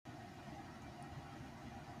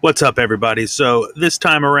What's up, everybody? So, this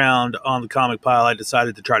time around on the Comic Pile, I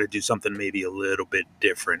decided to try to do something maybe a little bit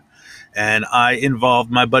different. And I involved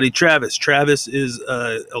my buddy Travis. Travis is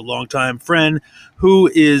a longtime friend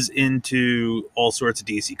who is into all sorts of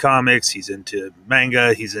DC comics. He's into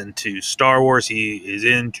manga. He's into Star Wars. He is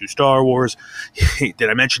into Star Wars. Did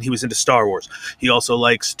I mention he was into Star Wars? He also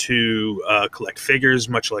likes to collect figures,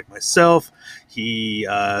 much like myself. He's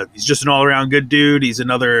just an all-around good dude. He's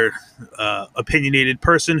another opinionated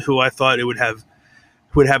person who I thought it would have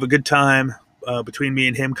a good time between me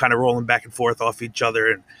and him, kind of rolling back and forth off each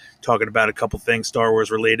other and talking about a couple things Star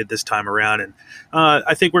Wars related this time around. And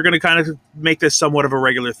I think we're going to kind of make this somewhat of a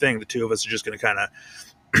regular thing. The two of us are just going to kind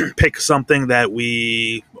of pick something that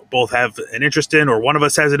we both have an interest in, or one of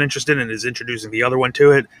us has an interest in and is introducing the other one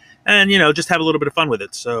to it, and just have a little bit of fun with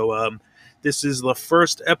it. So this is the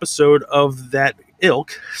first episode of that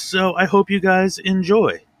ilk, so I hope you guys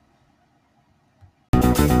enjoy.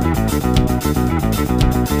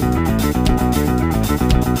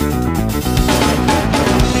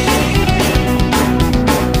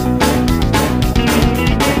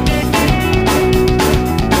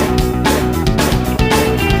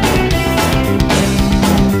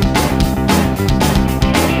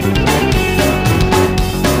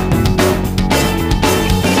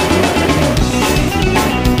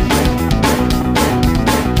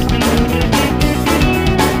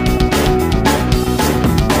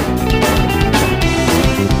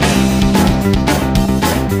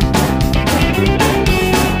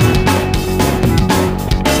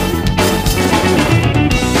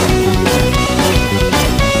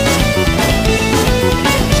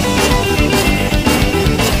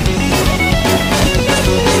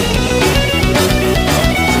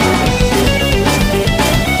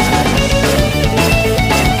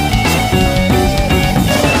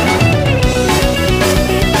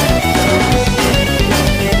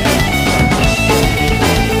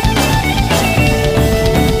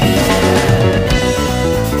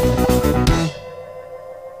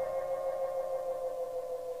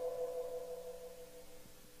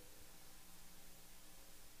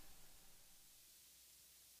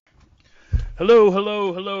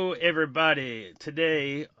 Hello, everybody.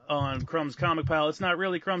 Today on Crumbs Comic Pile, it's not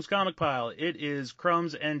really Crumbs Comic Pile. It is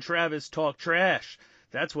Crumbs and Travis Talk Trash.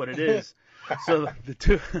 That's what it is. So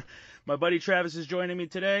my buddy Travis is joining me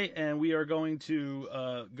today, and we are going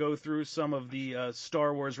to go through some of the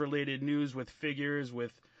Star Wars related news with figures,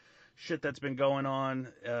 with shit that's been going on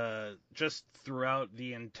just throughout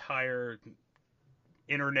the entire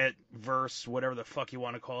internet verse, whatever the fuck you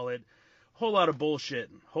want to call it. Whole lot of bullshit,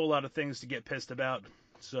 whole lot of things to get pissed about,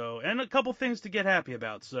 and a couple things to get happy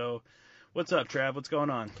about. So what's up, Trav? What's going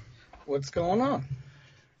on? What's going on?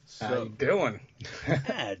 How you doing?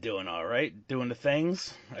 Doing all right. Doing the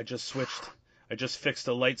things. I just fixed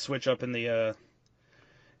a light switch up in the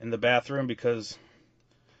bathroom because,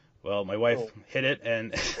 well, my wife hit it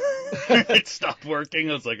and it stopped working.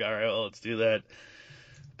 I was like, all right, well, let's do that.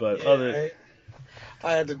 But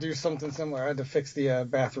I had to do something similar. I had to fix the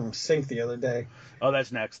bathroom sink the other day. Oh,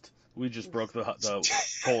 that's next. We just broke the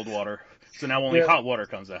cold water, so now only hot water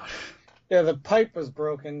comes out. Yeah, the pipe was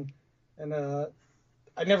broken, and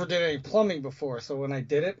I never did any plumbing before. So when I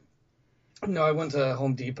did it, I went to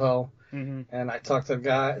Home Depot, and I talked to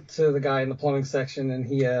the guy in the plumbing section, and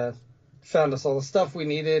he found us all the stuff we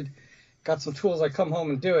needed. Got some tools. I come home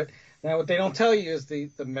and do it. Now, what they don't tell you is the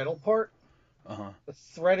metal part. The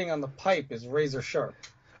threading on the pipe is razor sharp.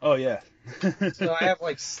 Oh, yeah. So I have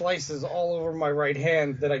like slices all over my right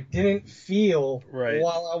hand that I didn't feel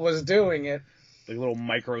while I was doing it. Like little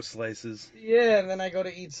micro slices. Yeah, and then I go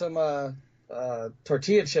to eat some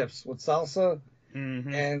tortilla chips with salsa,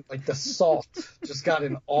 and like the salt just got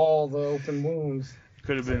in all the open wounds.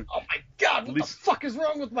 Could have been. Oh my God! What the fuck is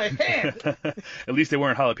wrong with my hand? At least they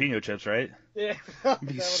weren't jalapeno chips, right? Yeah.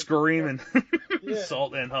 Be screaming.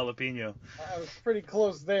 Salt and jalapeno. I was pretty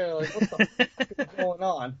close there. Like, what the fuck is going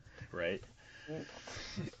on? Right.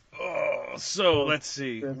 Oh, so let's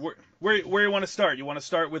see. Where you want to start? You want to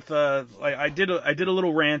start with I did a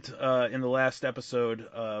little rant in the last episode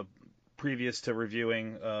previous to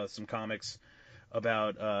reviewing some comics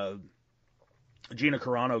about Gina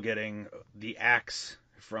Carano getting the axe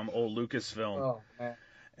from old Lucasfilm. Oh man.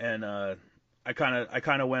 And I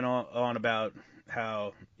kind of went on about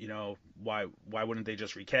how why wouldn't they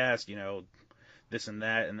just recast this and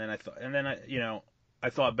that, and then I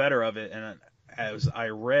thought better of it, and as I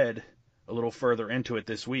read a little further into it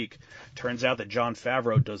this week, turns out that Jon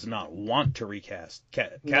Favreau does not want to recast.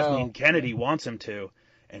 Kathleen Kennedy wants him to,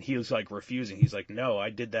 and he was like refusing. He's like, no, I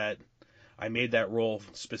did that. I made that role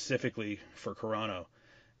specifically for Carano,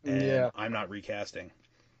 and I'm not recasting.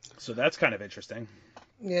 So that's kind of interesting.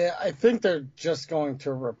 Yeah, I think they're just going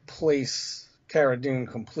to replace Cara Dune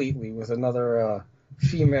completely with another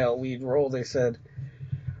female lead role. They said,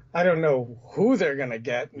 I don't know who they're gonna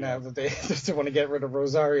get now that they just want to get rid of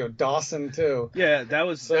Rosario Dawson too. Yeah, that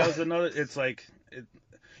was another. It's like,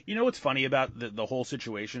 you know what's funny about the whole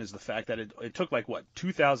situation is the fact that it took like what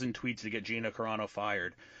 2,000 tweets to get Gina Carano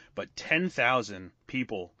fired, but 10,000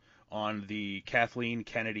 people on the Kathleen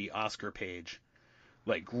Kennedy Oscar page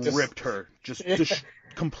like ripped her, just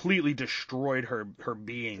completely destroyed her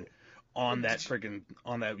being on that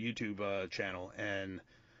YouTube channel, and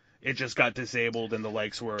it just got disabled, and the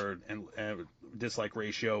likes were and dislike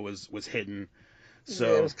ratio was hidden.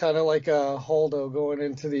 So yeah, it was kind of like Holdo going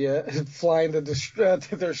into the flying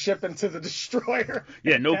their ship into the destroyer.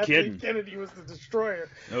 Yeah, no kidding. Kennedy was the destroyer.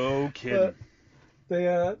 No kidding.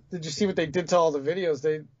 They did you see what they did to all the videos?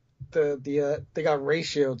 They got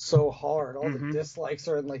ratioed so hard. All the dislikes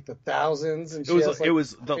are in like the thousands, and it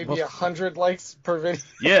was maybe 100 likes per video.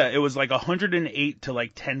 Yeah, it was like 108 to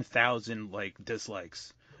like 10,000 like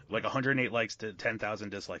dislikes. Like 108 likes to 10,000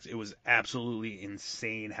 dislikes. It was absolutely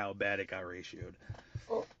insane how bad it got ratioed.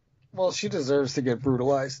 Well, she deserves to get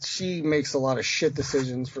brutalized. She makes a lot of shit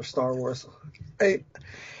decisions for Star Wars.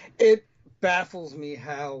 It baffles me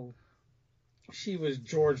how she was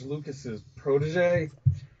George Lucas's protege,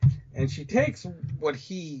 and she takes what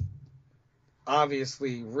he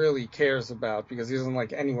obviously really cares about, because he doesn't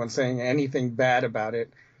like anyone saying anything bad about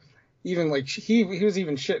it. Even like he was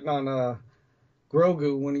even shitting on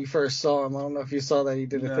Grogu when he first saw him. I don't know if you saw that. He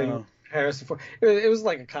did a thing with Harrison Ford. It was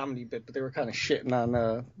like a comedy bit, but they were kind of shitting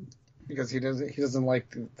on because he doesn't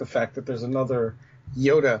like the fact that there's another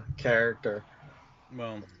Yoda character.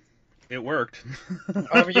 Well, it worked.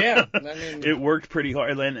 Yeah, I mean, it worked pretty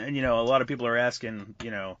hard, and you know, a lot of people are asking,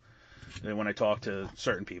 you know, when I talk to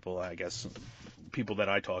certain people, I guess people that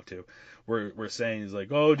I talk to, we're saying is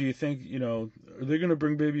like, oh, do you think, you know, are they gonna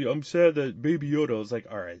bring Baby? I'm sad that Baby Yoda. was like,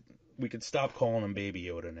 all right. We could stop calling him Baby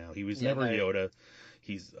Yoda now. He was never Yoda.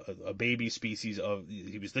 He's a baby species of.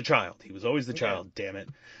 He was the child. He was always the child. Damn it.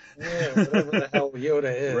 Yeah, whatever the hell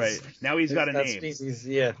Yoda is. Right. Now he's got a name. Species,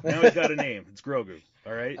 yeah. Now he's got a name. It's Grogu.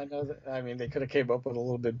 All right. I know that. I mean, they could have came up with a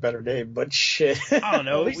little bit better name, but shit. I don't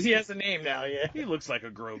know. At least he has a name now. Yeah. He looks like a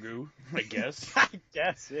Grogu, I guess. I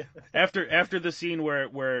guess. Yeah. After the scene where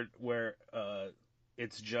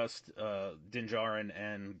it's just Din Djarin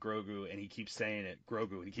and Grogu, and he keeps saying it,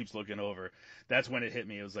 Grogu, and he keeps looking over. That's when it hit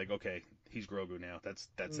me. It was like, okay, he's Grogu now. That's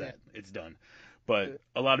it. It's done. But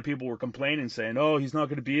a lot of people were complaining, saying, oh, he's not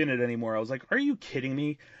going to be in it anymore. I was like, are you kidding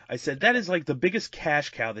me? I said, that is like the biggest cash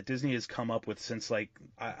cow that Disney has come up with since, like,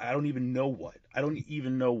 I don't even know what. I don't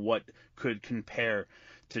even know what could compare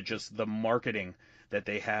to just the marketing that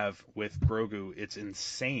they have with Grogu. It's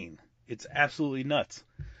insane. It's absolutely nuts.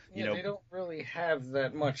 You know, they don't really have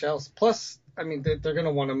that much else. Plus, I mean, they're going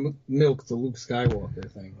to want to milk the Luke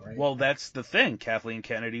Skywalker thing, right? Well, that's the thing. Kathleen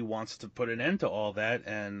Kennedy wants to put an end to all that,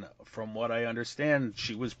 and from what I understand,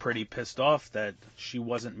 she was pretty pissed off that she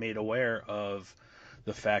wasn't made aware of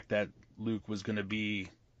the fact that Luke was going to be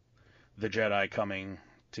the Jedi coming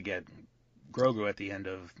to get Grogu at the end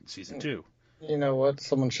of season 2. You know what?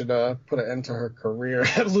 Someone should put an end to her career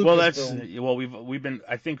at Lucasfilm. Well, we've been.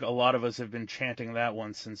 I think a lot of us have been chanting that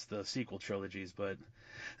one since the sequel trilogies, but.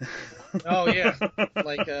 Oh yeah,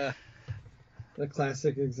 like the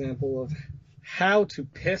classic example of how to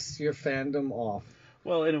piss your fandom off.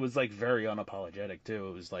 Well, and it was like very unapologetic too.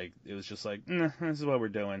 It was just like, this is what we're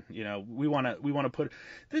doing. You know, we want to put.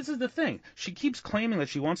 This is the thing. She keeps claiming that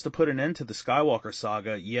she wants to put an end to the Skywalker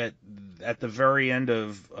saga, yet at the very end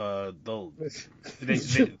of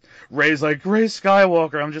Rey's like, Rey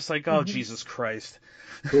Skywalker. I'm just like, oh Jesus Christ.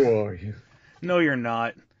 Who are you? No, you're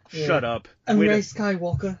not. Yeah. Shut up. I'm Rey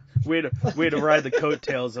Skywalker. Way to ride the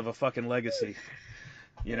coattails of a fucking legacy.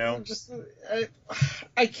 You know.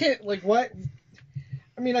 I can't like what.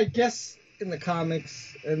 I mean, I guess in the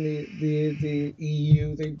comics and the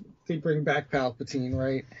EU, they bring back Palpatine,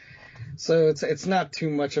 right? So it's not too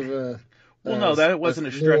much of a. Well, no, that wasn't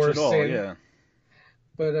a stretch at all. Yeah.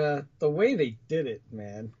 But the way they did it,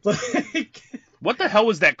 man, like. What the hell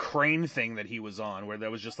was that crane thing that he was on? Where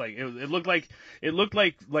that was just like it looked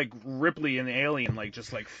like Ripley in Alien, like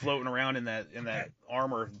just like floating around in that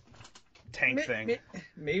armor. Tank thing.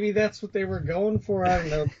 Maybe that's what they were going for. I don't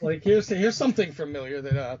know. Like here's something familiar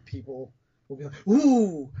that people will be like,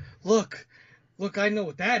 "Ooh, look, I know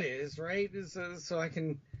what that is, right?" So I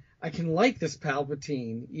can like this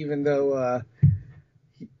Palpatine, even though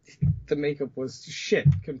the makeup was shit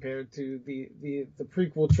compared to the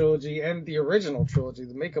prequel trilogy and the original trilogy.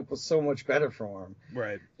 The makeup was so much better for him.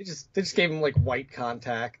 Right. They just gave him like white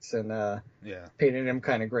contacts and painted him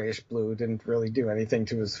kind of grayish blue. Didn't really do anything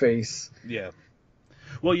to his face. Yeah.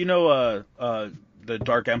 Well, you know, the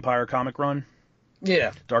Dark Empire comic run.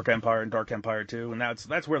 Yeah. Dark Empire and Dark Empire 2, and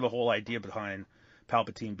that's where the whole idea behind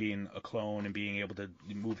Palpatine being a clone and being able to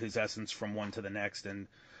move his essence from one to the next, and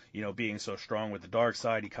you know, being so strong with the dark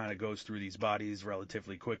side, he kind of goes through these bodies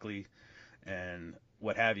relatively quickly and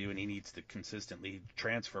what have you, and he needs to consistently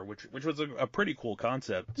transfer, which was a pretty cool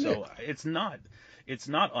concept. So it's not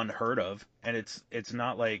unheard of, and it's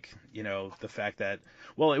not like, you know, the fact that,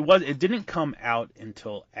 well, it didn't come out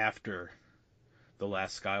until after The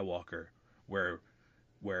Last Skywalker, where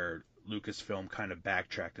Lucasfilm kind of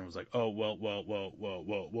backtracked and was like, oh, well,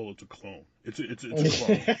 it's a clone. It's a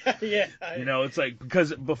clone. Yeah. You know, it's like,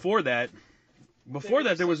 because before that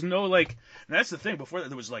there was no, like, and that's the thing, before that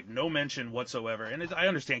there was like no mention whatsoever, and I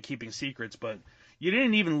understand keeping secrets, but you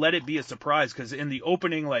didn't even let it be a surprise, because in the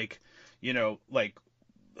opening, like, you know, like,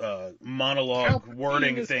 monologue Palpatine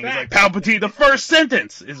wording thing is back. like, Palpatine, the first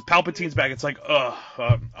sentence is Palpatine's back. It's like, all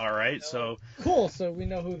right, so cool. So we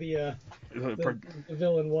know who the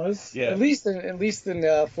villain was. Yeah. At least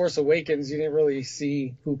in Force Awakens, you didn't really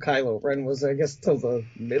see who Kylo Ren was. I guess till the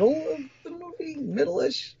middle of the movie,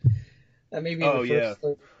 middle-ish. Maybe. In the first,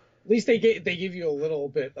 at least they give you a little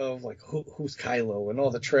bit of like who's Kylo, and all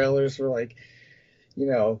the trailers were like, you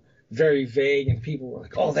know, very vague, and people were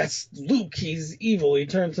like, "Oh, that's Luke. He's evil. He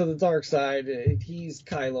turned to the dark side. He's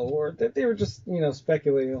Kylo." Or that they were just, you know,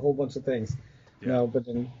 speculating a whole bunch of things. Yeah. You know, but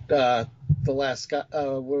in the last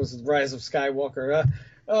what was it, Rise of Skywalker?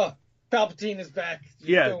 Palpatine is back.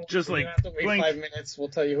 Just you like don't have to wait blink. 5 minutes. We'll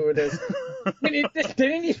tell you who it is. I mean, they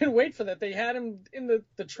didn't even wait for that. They had him in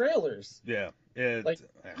the trailers. Yeah. It's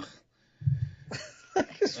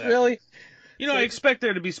really. You know, I expect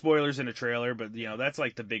there to be spoilers in a trailer, but, you know, that's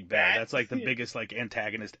like the big bad. That's like the biggest, like,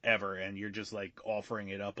 antagonist ever, and you're just, like, offering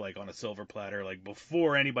it up, like, on a silver platter, like,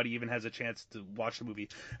 before anybody even has a chance to watch the movie.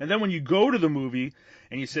 And then when you go to the movie,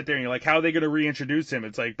 and you sit there and you're like, how are they going to reintroduce him?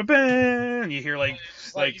 It's like, ba-bam! And you hear, like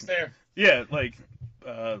He's there. Yeah, like,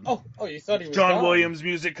 you thought he was John gone. Williams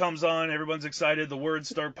music comes on, everyone's excited, the words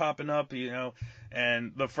start popping up, you know,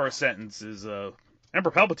 and the first sentence is,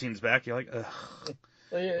 Emperor Palpatine's back. You're like, ugh.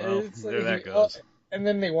 Well, there that goes. And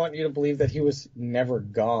then they want you to believe that he was never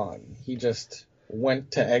gone. He just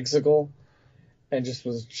went to Exegol and just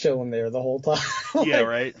was chilling there the whole time. Yeah,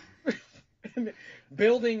 right.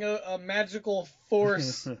 Building a magical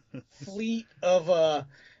force fleet of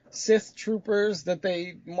Sith troopers that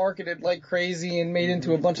they marketed like crazy and made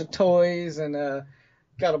into a bunch of toys, and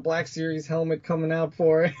got a Black Series helmet coming out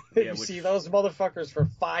for it. You see those motherfuckers for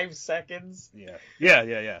 5 seconds. Yeah.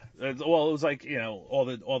 Well, it was like, you know, all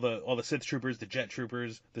the Sith troopers, the jet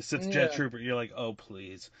troopers, the Sith jet trooper. You're like, oh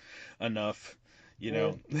please, enough, you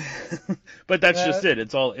know. But that's just it.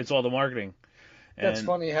 It's all the marketing. That's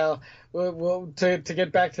funny how, well, to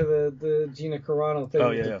get back to the Gina Carano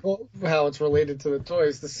thing, how it's related to the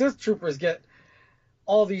toys. The Sith troopers get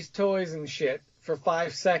all these toys and shit for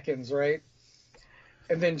 5 seconds, right?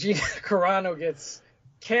 And then Gina Carano gets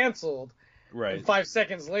canceled. Right. And 5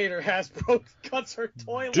 seconds later, Hasbro cuts her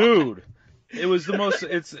toy line. Dude, it was the most.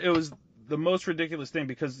 It was the most ridiculous thing,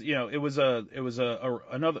 because, you know, it was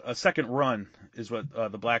a second run is what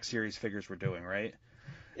the Black Series figures were doing, right?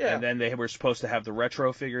 Yeah. And then they were supposed to have the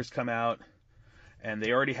retro figures come out, and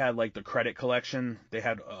they already had, like, the credit collection. They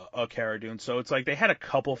had a Cara Dune, so it's like they had a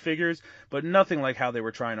couple figures, but nothing like how they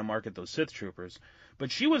were trying to market those Sith troopers.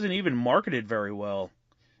 But she wasn't even marketed very well.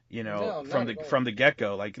 You know, from the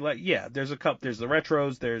get-go, like yeah, there's the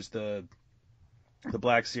retros, there's the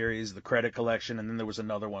Black Series, the credit collection, and then there was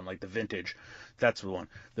another one, like the vintage. That's the one,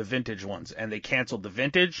 the vintage ones, and they canceled the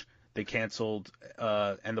vintage, they canceled,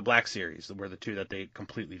 and the Black Series were the two that they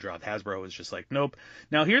completely dropped. Hasbro was just like, nope.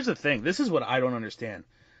 Now here's the thing, this is what I don't understand.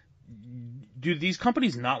 Do these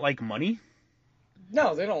companies not like money?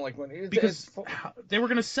 No, they don't like money. Because they were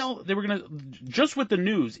gonna just with the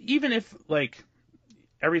news, even if, like,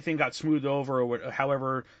 everything got smoothed over, or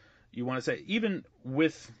however you want to say, even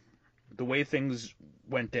with the way things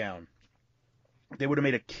went down, they would have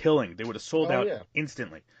made a killing. They would have sold out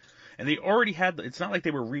instantly. And they already had, it's not like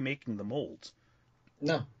they were remaking the molds.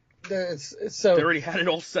 No. It's so... They already had it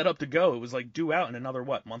all set up to go. It was like due out in another,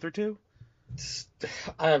 month or two?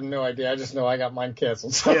 I have no idea. I just know I got mine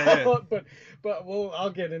canceled. So. Yeah. But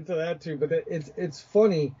I'll get into that too. But it's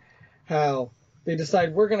funny how they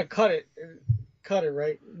decide we're going to cut it,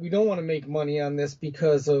 right? We don't want to make money on this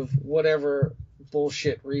because of whatever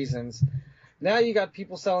bullshit reasons. Now you got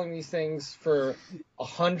people selling these things for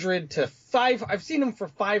 $100 to $500. I've seen them for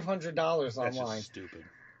 $500 online. That's just stupid.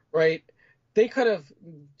 Right? They could have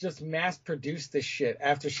just mass produced this shit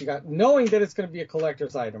after she got, knowing that it's going to be a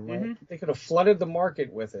collector's item, right? Mm-hmm. They could have flooded the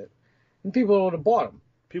market with it, and people would have bought them.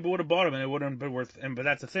 People would have bought them, and it wouldn't have been worth. But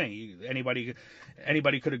that's the thing. Anybody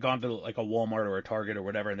could have gone to like a Walmart or a Target or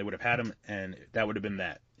whatever, and they would have had them, and that would have been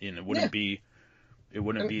that. You know, it wouldn't be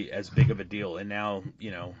as big of a deal. And now,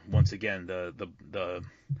 you know, once again, the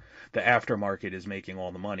aftermarket is making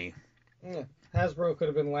all the money. Yeah. Hasbro could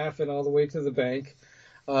have been laughing all the way to the bank.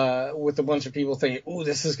 With a bunch of people thinking, "Ooh,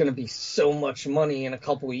 this is going to be so much money in a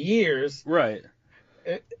couple of years." Right.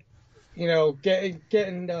 You know,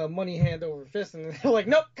 getting money hand over fist, and they're like,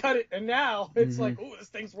 "Nope, cut it." And now it's like, "Ooh, this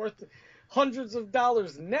thing's worth hundreds of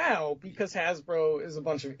dollars now because Hasbro is a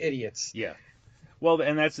bunch of idiots." Yeah. Well,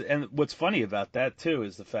 and what's funny about that too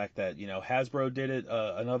is the fact that, you know, Hasbro did it.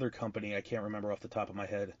 Another company, I can't remember off the top of my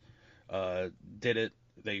head, did it.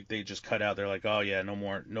 They just cut out. They're like, "Oh yeah, no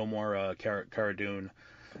more Cara Dune."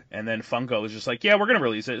 And then Funko was just like, "Yeah, we're gonna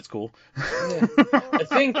release it. It's cool." Yeah. I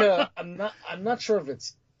think I'm not sure if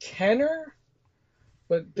it's Kenner,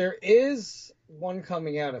 but there is one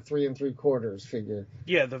coming out, a 3 3/4 figure.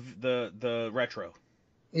 Yeah, the retro.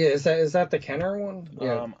 Yeah, is that the Kenner one?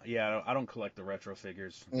 Yeah. Yeah, I don't collect the retro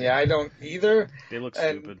figures. Yeah, I don't either. They look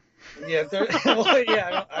stupid. Yeah, well,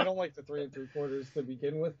 yeah, I don't like the 3 3/4 to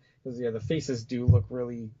begin with because the faces do look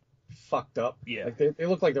really fucked up. Yeah, like they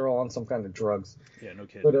look like they're all on some kind of drugs. Yeah, no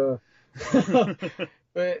kidding.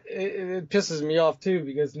 But it pisses me off too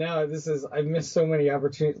because now I've missed so many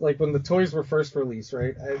opportunities. Like when the toys were first released,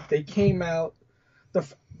 right? They came out.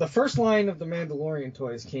 The first line of the Mandalorian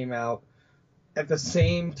toys came out at the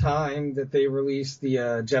same time that they released the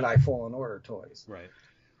Jedi Fallen Order toys. Right.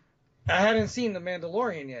 I hadn't seen the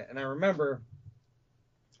Mandalorian yet, and I remember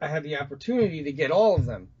I had the opportunity to get all of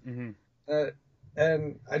them. Mm-hmm.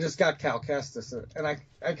 And I just got Cal Kestis, and I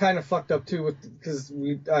kind of fucked up too because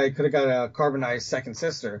I could have got a carbonized second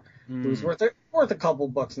sister, who's worth a couple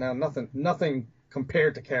bucks now. Nothing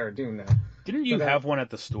compared to Cara Dune now. Didn't you have one at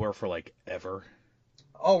the store for like ever?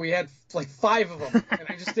 Oh, we had like 5 of them, and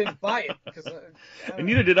I just didn't buy it because. And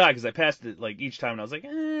neither did I, because I passed it like each time, and I was like,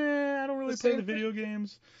 I don't really play the video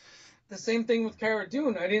games. The same thing with Cara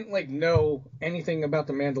Dune. I didn't know anything about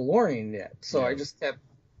the Mandalorian yet, so I just kept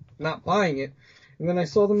not buying it. And then I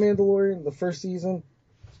saw the Mandalorian, the first season.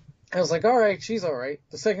 I was like, all right, she's all right.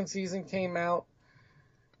 The second season came out,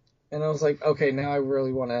 and I was like, okay, now I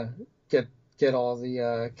really want to get all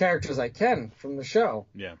the characters I can from the show.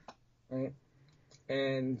 Yeah. Right.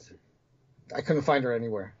 And I couldn't find her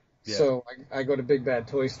anywhere. Yeah. So I go to Big Bad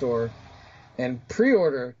Toy Store and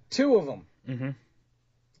pre-order 2 of them. Mm-hmm.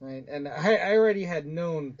 Right. And I already had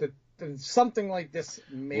known that something like this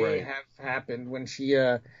may have happened when she.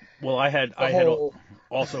 Well, I had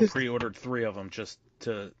also pre-ordered 3 of them just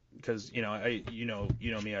to, because you know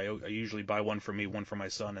me, I usually buy one for me, one for my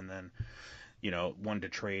son, and then one to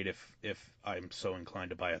trade if I'm so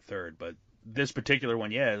inclined to buy a third. But this particular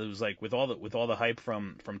one, it was like with all the hype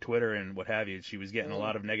from Twitter and what have you, she was getting a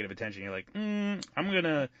lot of negative attention. You're like, I'm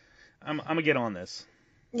gonna get on this.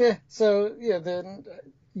 Yeah. So then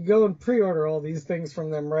you go and pre-order all these things from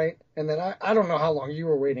them, right? And then I don't know how long you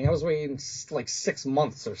were waiting. I was waiting like 6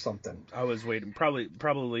 months or something. I was waiting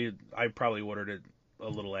I probably ordered it a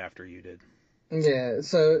little after you did. Yeah.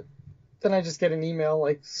 So then I just get an email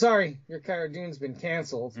like, sorry, your Cara Dune's been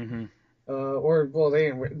canceled. Mm-hmm.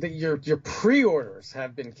 Your pre-orders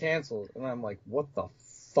have been canceled, and I'm like, what the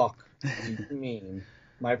fuck do you mean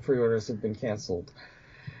my pre-orders have been canceled?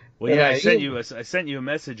 Well, yeah, I sent you a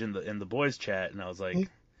message in the boys chat, and I was like, you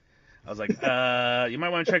might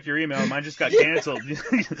want to check your email. Mine just got canceled.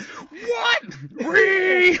 What?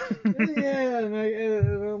 Yeah,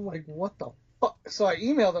 and I'm like, what the fuck? So I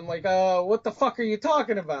emailed him like, what the fuck are you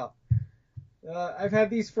talking about? I've had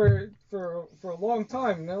these for a long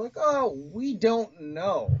time. And they're like, oh, we don't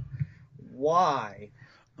know why.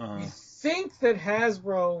 We think that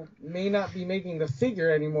Hasbro may not be making the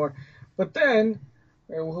figure anymore, but then.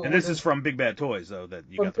 And this is from Big Bad Toys, though, that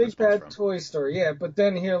you got the Big Bad from. Toy Store, yeah. But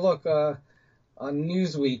then here, look, on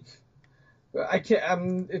Newsweek,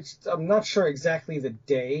 I'm not sure exactly the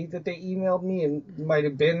day that they emailed me. It might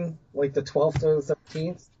have been like the 12th or the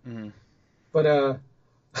 13th. Mm-hmm. But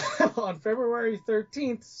on February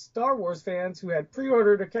 13th, Star Wars fans who had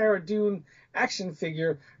pre-ordered a Cara Dune action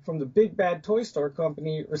figure from the Big Bad Toy Store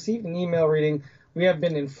company received an email reading, "We have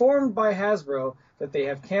been informed by Hasbro that they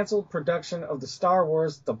have canceled production of the Star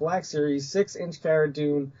Wars The Black Series 6-inch Cara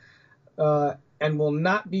Dune and will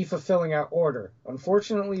not be fulfilling our order.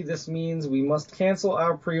 Unfortunately, this means we must cancel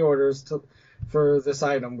our pre-orders for this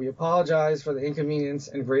item. We apologize for the inconvenience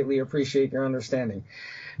and greatly appreciate your understanding.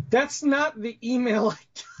 That's not the email I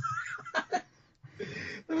got.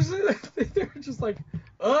 They were just like,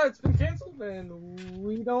 it's been canceled and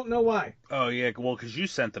we don't know why. Oh yeah, well, because you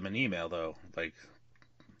sent them an email though, like,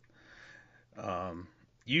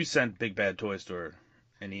 you sent Big Bad Toy Store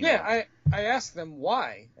an email. Yeah, I asked them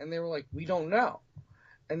why, and they were like, we don't know.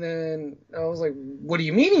 And then I was like, what do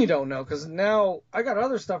you mean you don't know? Because now I got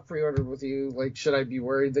other stuff pre-ordered with you. Like, should I be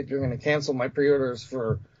worried that you're going to cancel my pre-orders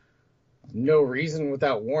for no reason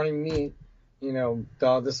without warning me? You know,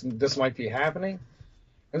 this might be happening.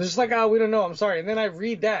 And they're just like, we don't know. I'm sorry. And then I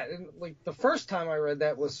read that, and like the first time I read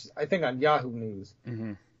that was, I think, on Yahoo News.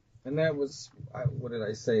 Mm-hmm. And that was, what did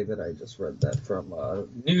I say that I just read that from?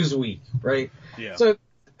 Newsweek, right? Yeah. So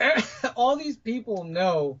all these people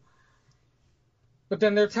know, but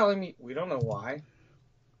then they're telling me, we don't know why.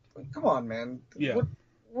 Like, come on, man. Yeah.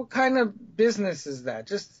 What kind of business is that?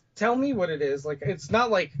 Just tell me what it is. Like, it's not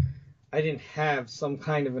like I didn't have some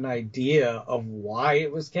kind of an idea of why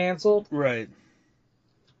it was canceled. Right.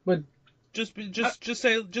 But just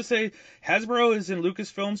say Hasbro is in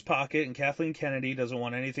Lucasfilm's pocket, and Kathleen Kennedy doesn't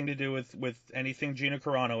want anything to do with anything Gina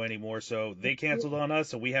Carano anymore, so they canceled on us,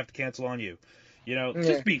 so we have to cancel on you. You know,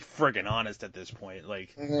 just be friggin' honest at this point.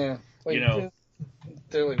 Like, yeah, like, you know,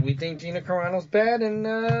 they're like, we think Gina Carano's bad, and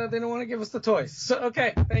they don't want to give us the toys. So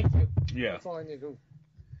okay, thank you. Yeah, that's all I need to do.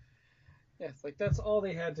 Yeah, it's like that's all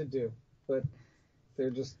they had to do, but they're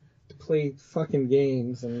just play fucking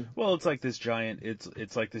games. And well, it's like this giant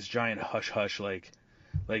hush hush, like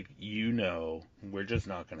you know, we're just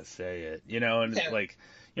not gonna say it, you know, and like,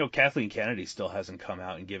 you know, Kathleen Kennedy still hasn't come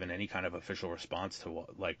out and given any kind of official response to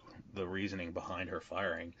what, like, the reasoning behind her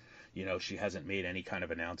firing. You know, she hasn't made any kind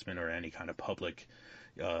of announcement or any kind of public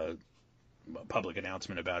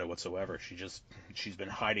announcement about it whatsoever. She's been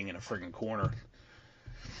hiding in a friggin' corner.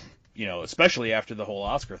 You know, especially after the whole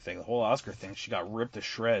Oscar thing. The whole Oscar thing, she got ripped to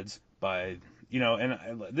shreds by, you know,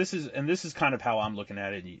 and this is kind of how I'm looking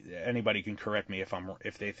at it. Anybody can correct me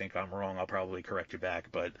if they think I'm wrong. I'll probably correct you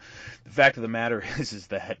back. But the fact of the matter is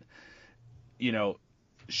that, you know,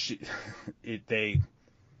 they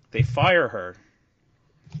fire her.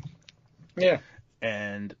 Yeah.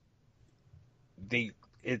 And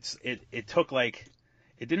it took, like,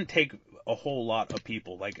 it didn't take a whole lot of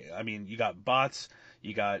people. Like, I mean, you got bots,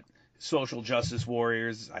 you got social justice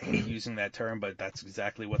warriors. I hate using that term, but that's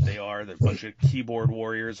exactly what they are. They're a bunch of keyboard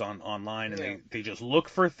warriors online, and they just look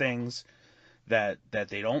for things that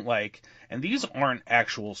they don't like. And these aren't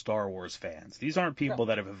actual Star Wars fans. These aren't people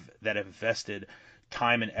that have invested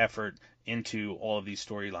time and effort into all of these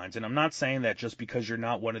storylines. And I'm not saying that just because you're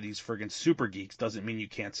not one of these friggin' super geeks doesn't mean you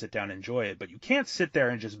can't sit down and enjoy it, but you can't sit there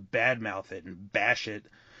and just badmouth it and bash it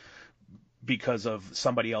because of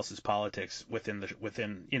somebody else's politics within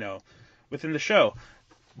the show.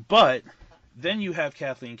 But then you have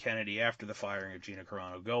Kathleen Kennedy, after the firing of Gina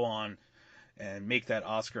Carano, go on and make that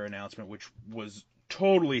Oscar announcement, which was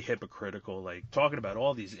totally hypocritical, like talking about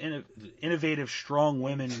all these innovative, strong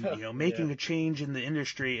women, you know, making a change in the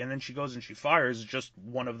industry, and then she goes and she fires just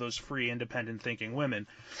one of those free, independent thinking women,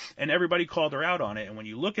 and everybody called her out on it. And when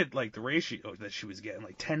you look at, like, the ratio that she was getting,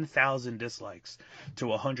 like 10,000 dislikes to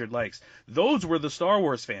 100 likes, those were the Star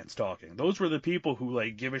Wars fans talking. Those were the people who,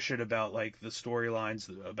 like, give a shit about, like, the storylines,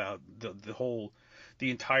 about the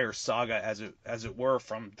entire saga, as it were,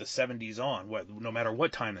 from the 70s on, no matter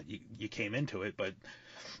what time that you came into it. But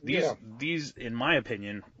these, in my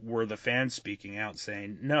opinion, were the fans speaking out,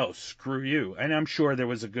 saying, no, screw you. And I'm sure there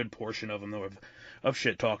was a good portion of them, though, of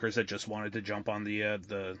shit talkers that just wanted to jump on the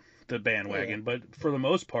bandwagon. But for the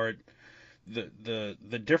most part,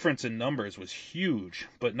 the difference in numbers was huge,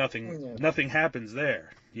 but nothing happens there.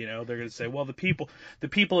 You know, they're going to say, well, the people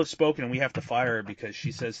have spoken, and we have to fire her because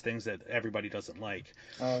she says things that everybody doesn't like.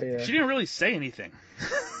 Oh, yeah. She didn't really say anything.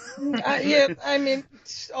 I mean,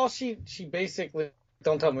 she basically,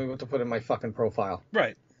 don't tell me what to put in my fucking profile.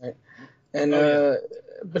 Right. And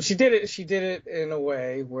but she did it in a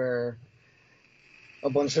way where a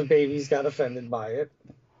bunch of babies got offended by it.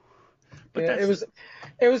 But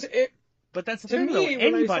But that's the thing,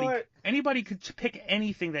 though. Anybody could pick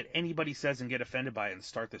anything that anybody says and get offended by it and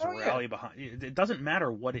start this rally behind it. It doesn't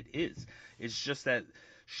matter what it is. It's just that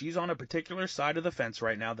she's on a particular side of the fence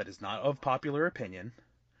right now that is not of popular opinion.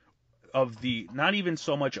 Not even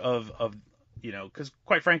so much of you know, because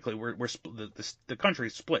quite frankly, the country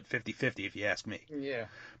is split 50-50, if you ask me. Yeah.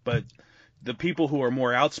 But the people who are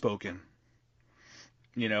more outspoken,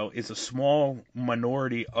 you know, is a small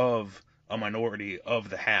minority of a minority of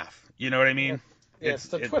the half. You know what I mean? Yeah, it's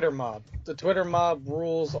the Twitter mob. The Twitter mob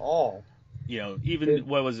rules all. even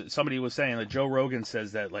what was it? Somebody was saying that Joe Rogan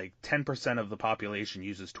says that like 10% of the population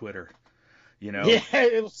uses Twitter. Yeah,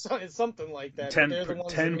 it's something like that. 10, but they're the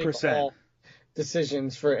ones 10%. that make all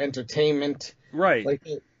decisions for entertainment. Right. Like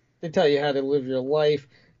they tell you how to live your life.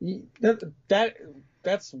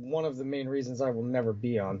 That's one of the main reasons I will never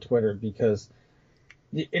be on Twitter, because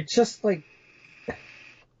it's just like,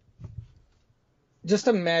 just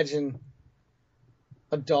imagine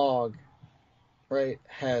a dog, right,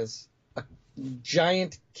 has a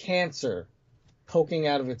giant cancer poking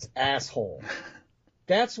out of its asshole.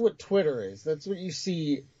 That's what Twitter is. That's what you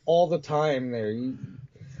see all the time there.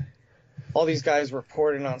 All these guys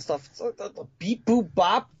reporting on stuff. It's like the beep boop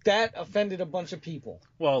bop, that offended a bunch of people.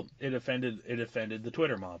 Well, it offended the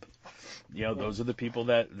Twitter mob. Those are the people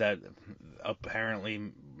that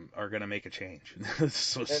apparently are going to make a change.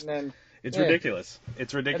 It's ridiculous.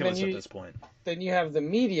 It's ridiculous at this point. Then you have the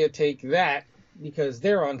media take that, because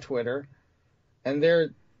they're on Twitter, and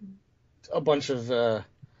they're a bunch of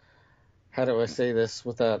how do I say this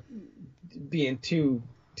without being too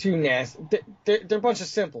nasty? They're a bunch of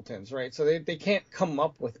simpletons, right? So they can't come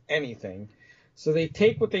up with anything. So they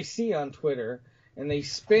take what they see on Twitter and they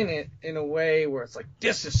spin it in a way where it's like,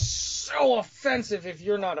 this is so offensive. If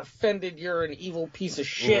you're not offended, you're an evil piece of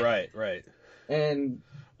shit. Right. And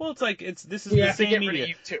well, it's like this is the same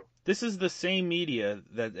media. Too. This is the same media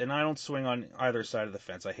that, and I don't swing on either side of the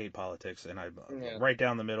fence. I hate politics, and right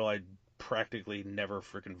down the middle. I practically never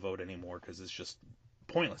freaking vote anymore because it's just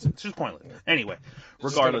pointless. It's just pointless. Anyway,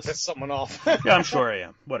 regardless. Piss someone off. Yeah, I'm sure I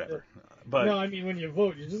am. Whatever. But no, I mean, when you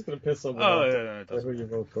vote, you're just gonna piss someone off. Yeah, that's who you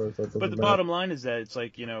vote for. So but the bottom line is that it's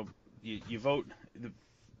like, you vote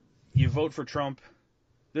for Trump.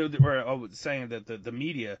 I was saying that the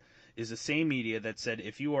media is the same media that said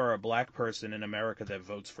if you are a black person in America that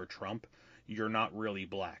votes for Trump, you're not really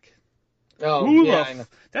black. Oh, yeah, I know.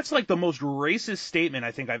 That's like the most racist statement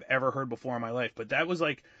I think I've ever heard before in my life. But that was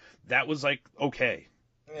like okay.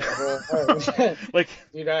 Yeah, well, like,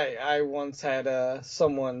 dude, I once had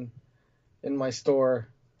someone in my store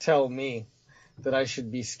tell me that I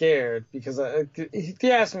should be scared because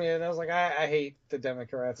he asked me, and I was like, I hate the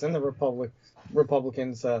Democrats and the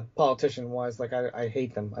Republicans, politician wise. Like, I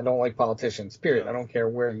hate them. I don't like politicians. Period. I don't care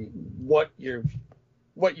what you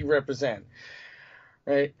represent,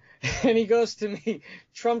 right? And he goes to me,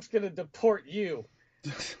 Trump's gonna deport you,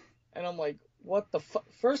 and I'm like, what the fuck?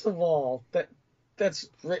 First of all,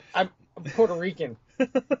 I'm Puerto Rican.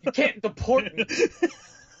 You can't deport me.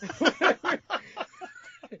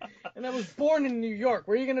 And I was born in New York.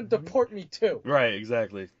 Where are you going to deport me to? Right,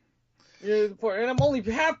 exactly. You're deported. And I'm only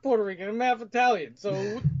half Puerto Rican. I'm half Italian. So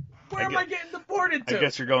where am I getting deported to? I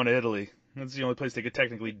guess you're going to Italy. That's the only place they could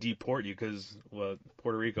technically deport you because,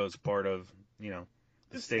 Puerto Rico is part of, the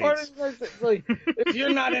States. Like, if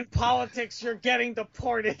you're not in politics, you're getting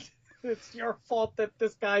deported. It's your fault that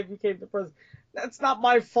this guy became the president. That's not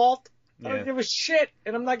my fault. I don't give a shit,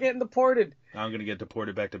 and I'm not getting deported. I'm going to get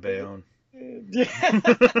deported back to Bayonne. Yeah.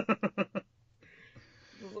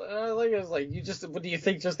 What do you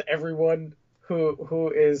think? Just everyone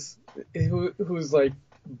who's like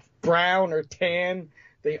brown or tan,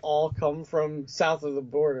 they all come from south of the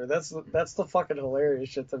border. That's the fucking hilarious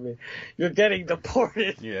shit to me. You're getting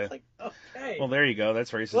deported. Yeah. Like, okay. Well, there you go.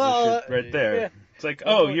 That's racist shit right there. Yeah. It's like,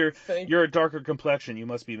 you're a darker complexion. You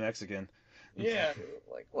must be Mexican. Yeah.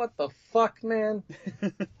 Like, what the fuck, man?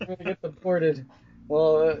 I'm gonna get deported.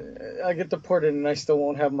 Well, I get deported and I still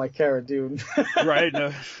won't have my Cara Dune. Right?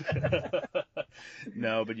 No.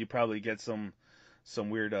 No, but you probably get some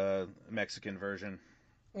weird Mexican version.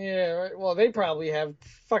 Yeah, right. Well, they probably have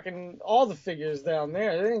fucking all the figures down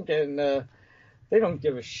there. They ain't getting. They don't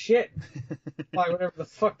give a shit. Buy whatever the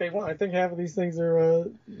fuck they want. I think half of these things are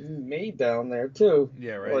made down there too.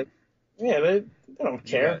 Yeah, right. Like, they don't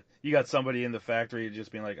care. You got somebody in the factory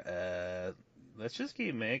just being like, let's just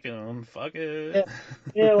keep making them. Fuck it.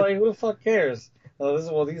 Yeah, like, who the fuck cares? These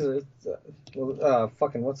are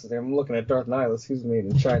fucking what's his name? I'm looking at Darth Nihilus. He's made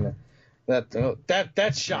in China.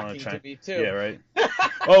 That's shocking to me too. Yeah, right.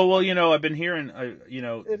 Oh well, I've been hearing,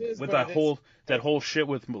 with that whole shit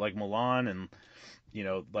with like Milan and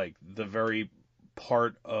like the very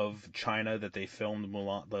part of China that they filmed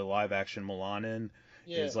Mulan, the live action Mulan in.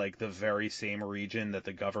 Yeah. Is like the very same region that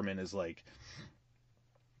the government is like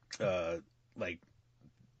there's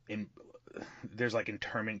like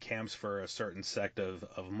internment camps for a certain sect of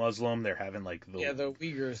Muslim. They're having like the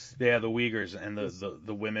Uyghurs. Yeah, the Uyghurs, and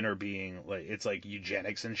the women are being like, it's like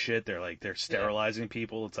eugenics and shit. They're sterilizing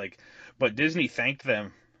people. It's like, but Disney thanked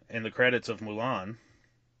them in the credits of Mulan,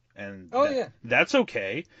 and that's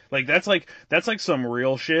okay. Like that's like some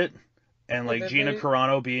real shit. and like Gina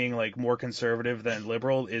Carano being like more conservative than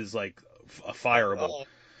liberal is like fireable. Oh,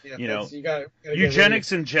 yeah, You know, you gotta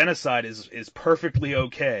eugenics and genocide is perfectly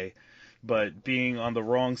okay, but being on the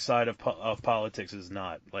wrong side of politics is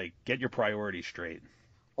not. Like, get your priorities straight.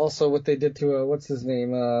 Also, what they did to what's his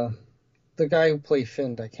name? The guy who played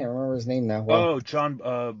Finn. I can't remember his name now. Oh, John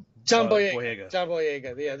Boyega. John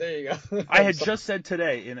Boyega. Yeah, there you go. I had just said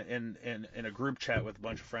today in a group chat with a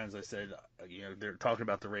bunch of friends, I said, they're talking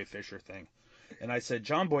about the Ray Fisher thing. And I said,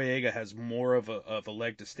 John Boyega has more of a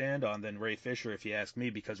leg to stand on than Ray Fisher, if you ask me,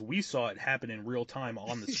 because we saw it happen in real time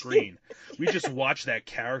on the screen. We just watched that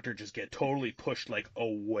character just get totally pushed like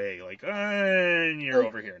away, like, you're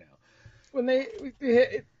over here now.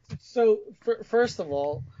 First of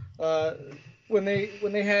all, when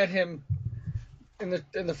they had him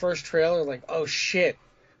in the first trailer, like, oh shit,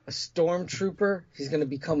 a stormtrooper, he's gonna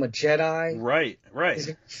become a Jedi. Right. He's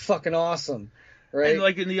gonna be fucking awesome. Right. And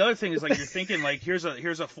like, and the other thing is like, you're thinking like, here's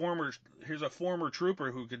a former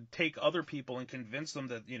trooper who could take other people and convince them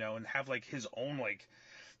that, and have like his own like,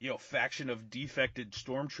 faction of defected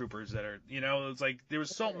stormtroopers that are, it's like there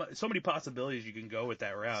was so many possibilities you can go with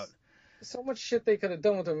that route. So much shit they could have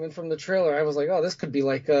done with him, and from the trailer, I was like, oh, this could be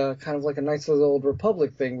like kind of like a Knights of the Old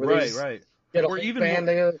Republic thing, where right. Get or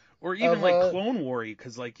even like Clone War,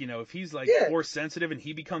 because like if he's like Force sensitive and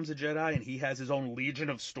he becomes a Jedi and he has his own legion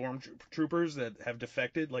of stormtroopers that have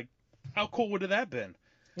defected, like how cool would have that been?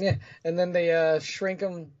 Yeah, and then they shrink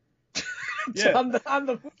him. on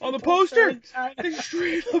the poster. They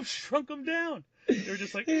straight up shrunk him down. They were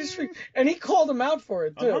just like, and he called him out for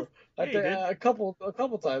it too. Yeah, a couple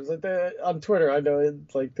times on Twitter. I know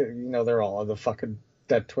it's like they're all on the fucking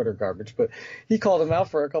that Twitter garbage, but he called him out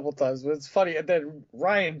for a couple times. But it's funny. And then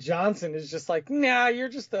Ryan Johnson is just like, nah, you're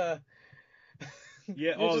just a.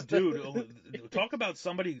 Yeah. Talk about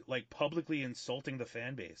somebody like publicly insulting the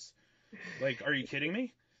fan base. Like, are you kidding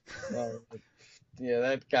me? Yeah,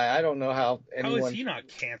 that guy. I don't know how anyone. How is he not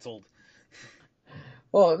canceled?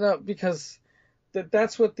 Well, no, because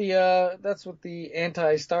that's what the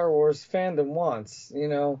anti-Star Wars fandom wants.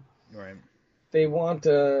 Right. They want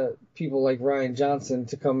people like Ryan Johnson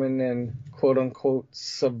to come in and quote unquote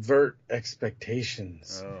subvert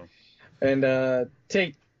expectations, and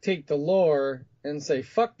take the lore and say,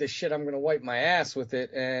 fuck this shit, I'm gonna wipe my ass with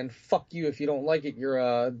it, and fuck you if you don't like it, you're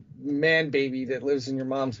a man baby that lives in your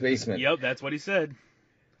mom's basement. Yep, that's what he said.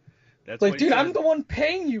 That's like, dude, I'm the one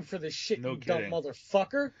paying you for this shit, no you kidding. dumb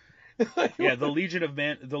motherfucker. Yeah, the legion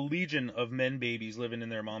of men babies living in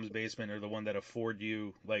their mom's basement are the one that afford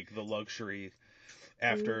you like the luxury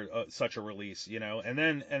after such a release, and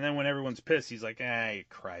then when everyone's pissed, he's like, you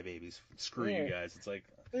crybabies, screw you guys. It's like,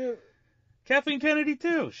 Kathleen Kennedy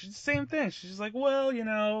too. She's the same thing. She's just like, well,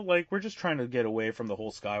 like we're just trying to get away from the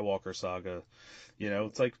whole Skywalker saga.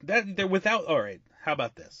 It's like that. They're without. All right, how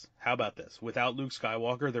about this? Without Luke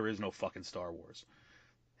Skywalker, there is no fucking Star Wars.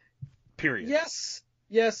 Period. Yes.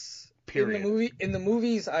 Period. In the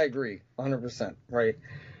movies, I agree, 100%. Right.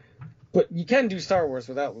 But you can do Star Wars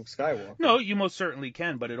without Luke Skywalker. No, you most certainly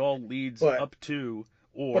can, but it all leads up to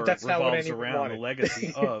or revolves around the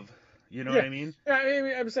legacy of. You know what I mean?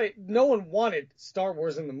 I'm saying no one wanted Star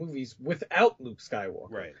Wars in the movies without Luke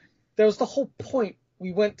Skywalker. Right. That was the whole point.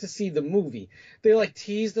 We went to see the movie. They like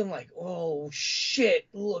teased him like, oh shit,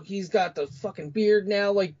 look, he's got the fucking beard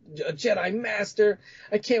now, like a Jedi Master.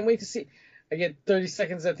 I can't wait to see. I get 30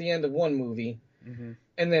 seconds at the end of one movie,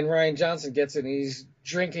 and then Ryan Johnson gets it, and he's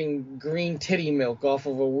drinking green titty milk off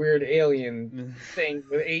of a weird alien thing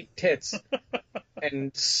with 8 tits,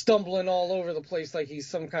 and stumbling all over the place like he's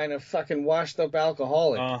some kind of fucking washed up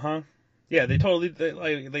alcoholic. Yeah, they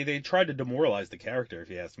tried to demoralize the character, if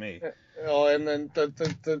you ask me. Oh, and then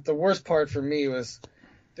the worst part for me was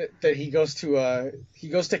that he goes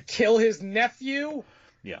to kill his nephew.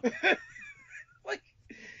 Yeah. Like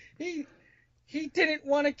he didn't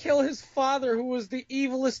want to kill his father, who was the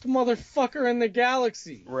evilest motherfucker in the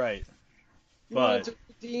galaxy. Right. He wanted to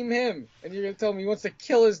redeem him, and you're gonna tell me he wants to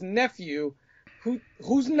kill his nephew, who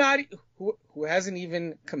hasn't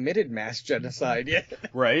even committed mass genocide yet.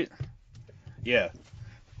 Right. Yeah.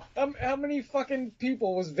 How many fucking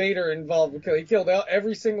people was Vader involved? Because he killed out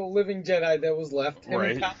every single living Jedi that was left. Him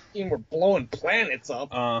and Palpatine were blowing planets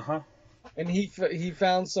up. And he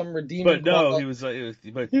found some redeeming. But no, he was like,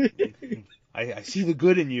 but I see the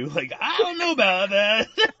good in you. Like, I don't know about that.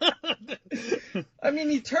 I mean,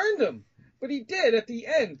 he turned him, but he did at the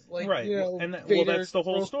end. Like, right. Vader, that's the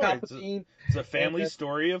whole story. It's a family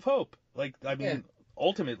story of hope. Like, I mean,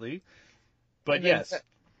 ultimately. But yes.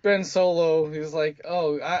 Ben Solo, who's like,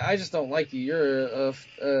 oh, I just don't like you. You're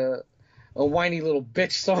a whiny little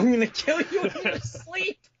bitch, so I'm gonna kill you in your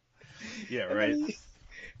sleep. Yeah, right.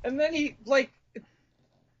 And then he like,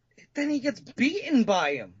 then he gets beaten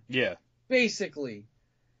by him. Yeah. Basically,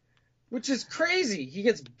 which is crazy. He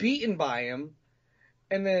gets beaten by him,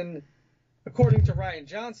 and then, according to Ryan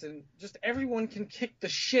Johnson, just everyone can kick the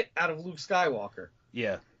shit out of Luke Skywalker.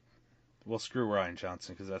 Yeah. Well, screw Ryan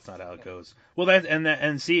Johnson, because that's not how it goes. Well, that's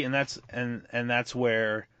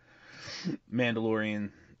where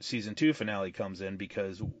Mandalorian season 2 finale comes in,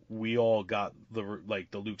 because we all got the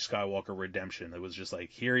Luke Skywalker redemption. It was just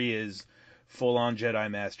like, here he is, full on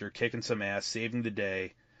Jedi Master, kicking some ass, saving the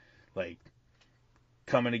day, like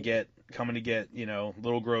coming to get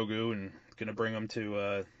little Grogu and gonna bring him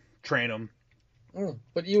to train him.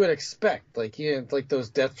 But you would expect, like those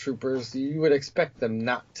Death Troopers, you would expect them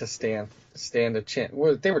not to stand a chance.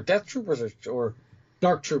 They were Death Troopers or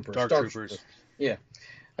Dark Troopers. Dark Troopers. Yeah,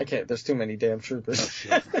 I can't. There's too many damn troopers. Oh,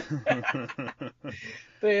 shit.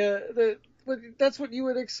 But that's what you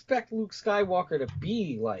would expect Luke Skywalker to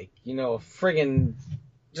be like. A friggin'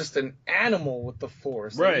 just an animal with the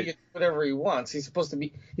Force. Right. He can do whatever he wants. He's supposed to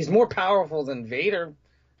be. He's more powerful than Vader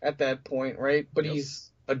at that point, right? But he's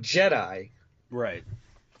a Jedi. Right.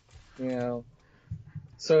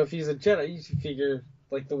 So if he's a Jedi, you should figure,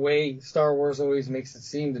 like the way Star Wars always makes it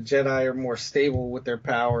seem, the Jedi are more stable with their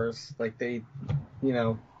powers. Like they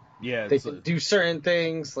can do certain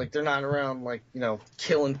things. Like they're not around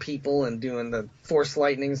killing people and doing the Force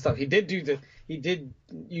lightning and stuff. He did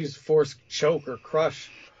use Force choke or crush.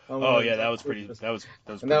 Oh yeah, that was pretty. That was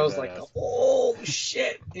like, oh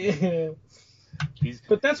shit.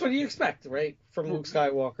 But that's what you expect, right, from Luke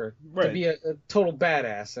Skywalker, to be a total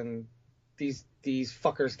badass, and these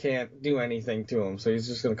fuckers can't do anything to him, so he's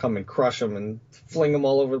just gonna come and crush them and fling them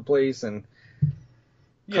all over the place and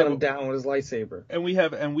cut him down with his lightsaber. And we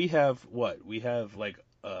have what? We have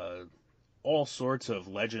all sorts of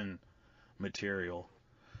legend material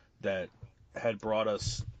that had brought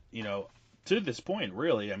us, to this point,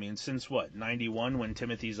 really. I mean, since 91 when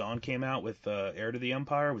Timothy Zahn came out with Heir to the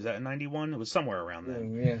Empire? Was that in 91? It was somewhere around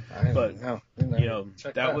then. Yeah, I don't know.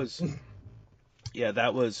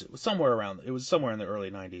 That was somewhere around. It was somewhere in the early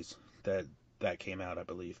 90s that came out, I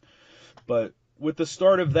believe. But with the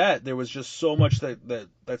start of that, there was just so much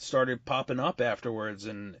that started popping up afterwards,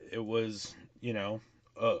 and it was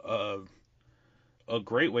a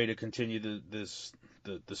great way to continue the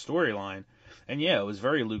storyline. And yeah, it was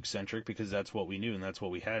very Luke-centric, because that's what we knew and that's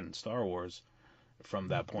what we had in Star Wars from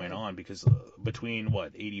that point on. Because between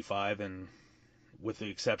 85 and, with the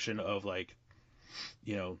exception of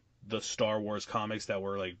the Star Wars comics that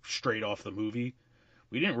were almost off the movie,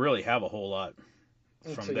 we didn't really have a whole lot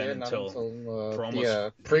from then until for almost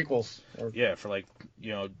the prequels. For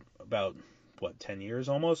about 10 years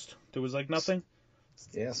almost. There was nothing.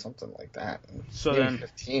 Yeah, something like that. So maybe then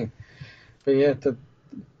 15.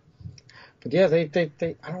 But yeah, they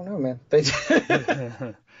I don't know, man. They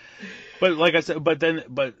But like I said,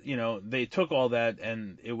 they took all that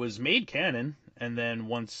and it was made canon, and then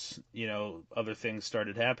once, other things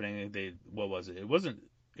started happening, what was it? It wasn't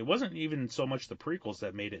even so much the prequels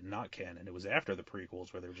that made it not canon. It was after the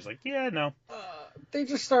prequels where they were just like, yeah, no. I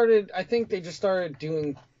think they just started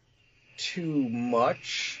doing too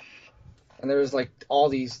much. And there was all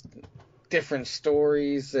these different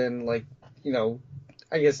stories and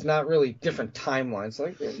I guess not really different timelines,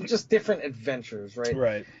 just different adventures, right?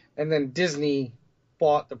 Right. And then Disney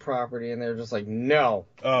bought the property, and they're just like, no.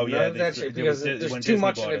 Oh yeah, because there's too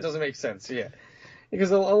much and it doesn't make sense. Yeah,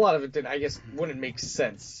 because a lot of it wouldn't make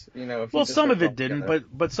sense, Well, some of it didn't,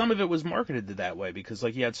 but some of it was marketed that way, because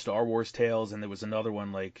you had Star Wars Tales, and there was another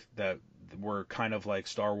one that were kind of like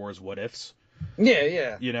Star Wars What Ifs.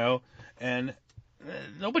 Yeah. And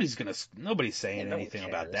nobody's saying anything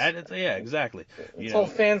about that. Exactly. It's all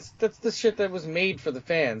fans. That's the shit that was made for the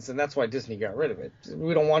fans, and that's why Disney got rid of it.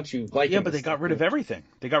 We don't want you liking. Yeah, but they got rid of everything.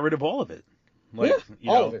 They got rid of all of it.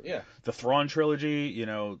 All of it. Yeah. The Thrawn trilogy.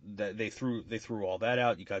 That they threw all that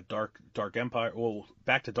out. You got Dark Empire. Well,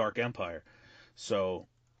 back to Dark Empire. So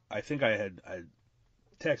I think I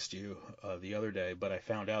texted you the other day, but I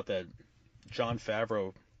found out that Jon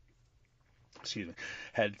Favreau,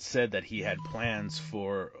 had said that he had plans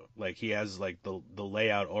for, he has the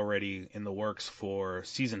layout already in the works for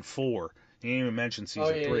season 4. He didn't even mention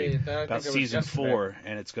season 3. Yeah. About season 4,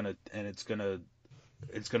 and it's gonna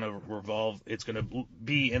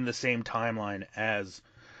be in the same timeline as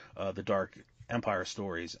the Dark Empire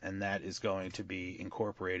stories, and that is going to be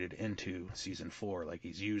incorporated into season 4.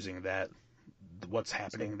 He's using that, what's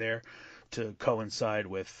happening there, to coincide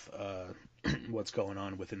with what's going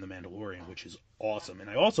on within the Mandalorian, which is awesome. And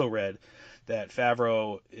I also read that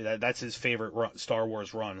Favreau, that's his favorite Star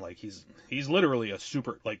Wars run. Like he's literally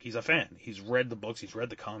he's a fan. He's read the books, he's read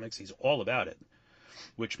the comics, he's all about it,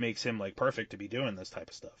 which makes him like perfect to be doing this type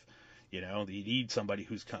of stuff. You need somebody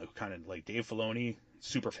who's kind of like Dave Filoni,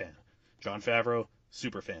 super fan. Jon Favreau,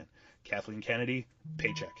 super fan. Kathleen Kennedy,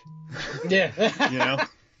 paycheck. Yeah. You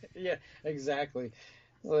Yeah, exactly.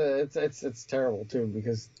 Well, it's terrible too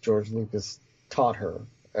because George Lucas taught her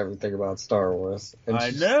everything about Star Wars. And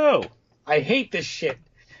I know. I hate this shit.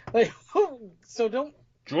 Like, so don't.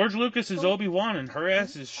 George Lucas is Obi-Wan and her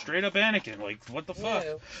ass is straight up Anakin. Like, what the fuck?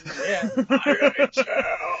 Yeah.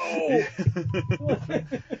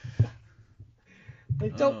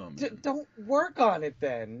 Like, don't work on it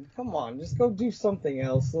then. Come on, just go do something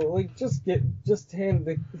else. Like, just hand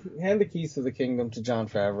the keys to the kingdom to Jon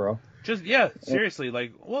Favreau. Seriously.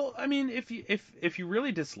 Like, well, I mean, if you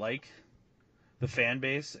really dislike the fan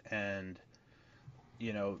base and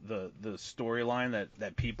the storyline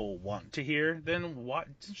that people want to hear, then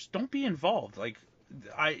just don't be involved. Like,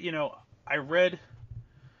 I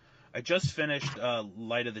just finished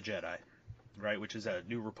Light of the Jedi, right, which is a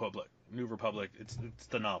New Republic. It's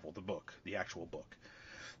the novel, the book, the actual book,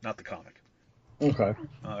 not the comic. Okay.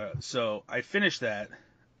 So I finished that,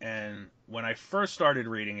 and when I first started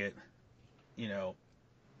reading it,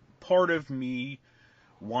 part of me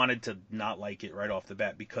wanted to not like it right off the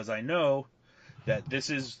bat because I know that this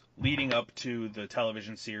is leading up to the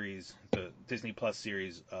television series, the Disney Plus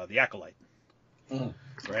series, The Acolyte,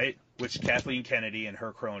 right? Which Kathleen Kennedy and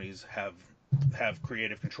her cronies have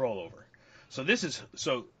creative control over.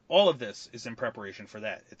 So all of this is in preparation for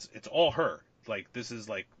that. It's all her. Like, this is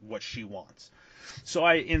like what she wants. So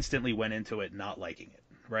I instantly went into it not liking it,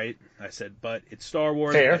 right? I said, but it's Star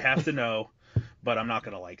Wars. Fair. I have to know, but I'm not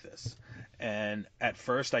going to like this. And at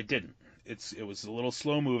first I didn't. It was a little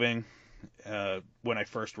slow moving when I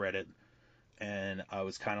first read it. And I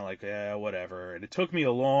was kind of like, yeah, whatever. And it took me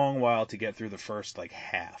a long while to get through the first like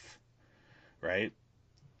half, right?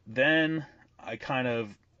 Then I kind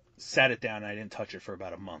of sat it down and I didn't touch it for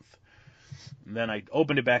about a month. And then I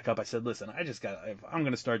opened it back up. I said, listen, if I'm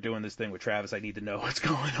going to start doing this thing with Travis, I need to know what's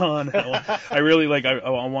going on. I really I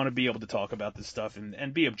want to be able to talk about this stuff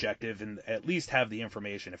and be objective and at least have the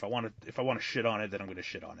information. If I want to shit on it, then I'm going to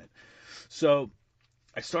shit on it. So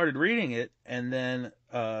I started reading it, and then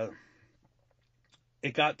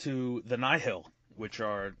it got to the Nihil, which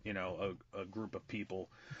are, a group of people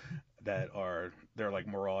they're like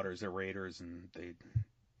marauders, they're raiders, and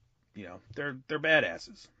they're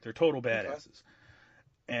badasses. They're total badasses. Okay.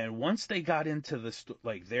 And once they got into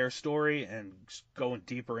their story and going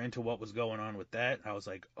deeper into what was going on with that, I was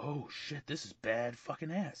like, oh shit, this is bad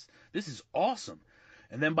fucking ass. This is awesome.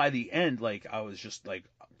 And then by the end, like, I was just like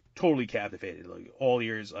totally captivated. Like, all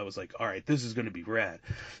ears. I was like, all right, this is going to be rad.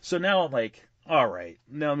 So now I'm like, all right,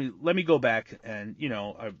 now let me go back and,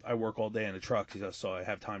 I work all day in the truck, so I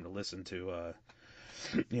have time to listen to,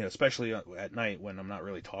 especially at night when I'm not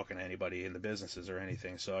really talking to anybody in the businesses or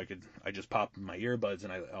anything. So I just pop my earbuds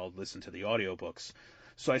and I'll listen to the audiobooks.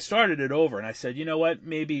 So I started it over and I said, you know what,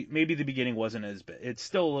 maybe the beginning wasn't as bad. It's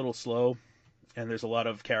still a little slow and there's a lot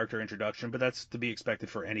of character introduction, but that's to be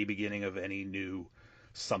expected for any beginning of any new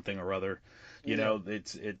something or other.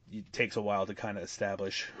 It takes a while to kind of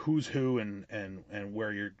establish who's who and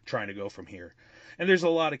where you're trying to go from here. And there's a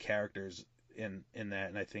lot of characters in that,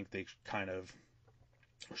 and I think they kind of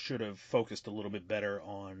should have focused a little bit better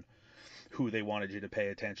on who they wanted you to pay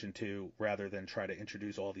attention to rather than try to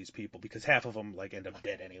introduce all these people, because half of them like end up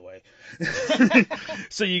dead anyway.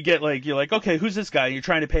 So you're like, okay, who's this guy? And you're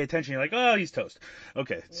trying to pay attention. You're like, oh, he's toast.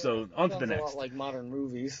 Okay, so on to the next. A lot like modern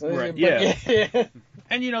movies. Right, yeah.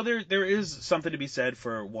 And there is something to be said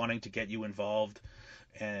for wanting to get you involved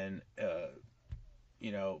and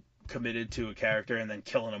committed to a character and then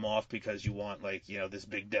killing them off because you want this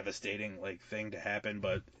big devastating thing to happen,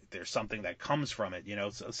 but there's something that comes from it.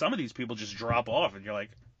 So some of these people just drop off and you're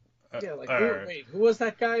like, who was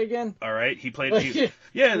that guy again? All right, he played.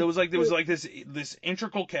 There was this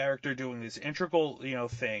integral character doing this integral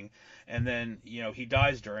thing, and then he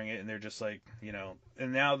dies during it, and they're just like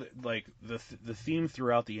and now the theme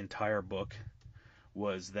throughout the entire book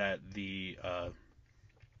was that the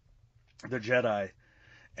Jedi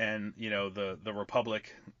and the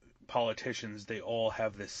Republic politicians, they all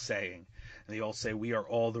have this saying, and they all say, we are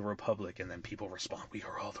all the Republic, and then people respond, we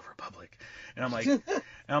are all the Republic. And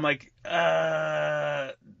I'm like,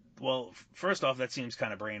 well, first off, that seems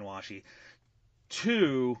kind of brainwashy.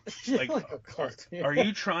 Two, are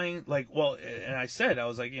you trying, and I said, I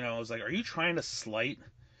was like, are you trying to slight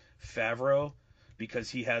Favreau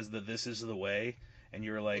because he has the "this is the way," and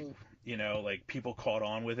you're like, like people caught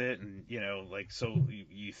on with it, and like so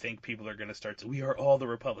you think people are gonna start to, we are all the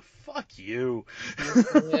Republic. Fuck you.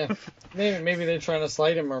 Yeah, maybe they're trying to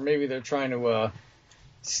slight him, or maybe they're trying to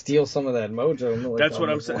steal some of that mojo. Like, That's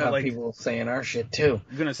what I'm saying. We'll have like people saying our shit too.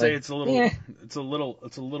 I'm gonna say Like, it's a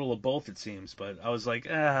little of both, it seems. But I was like,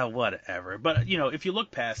 whatever. But if you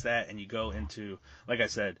look past that and you go into, like I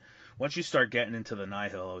said, once you start getting into the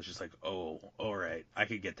Nihil, I was just like, oh, all right, I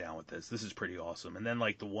could get down with this. This is pretty awesome. And then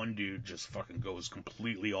like the one dude just fucking goes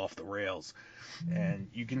completely off the rails, and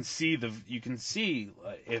you can see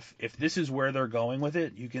if this is where they're going with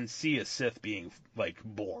it, you can see a Sith being like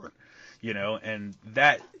born, and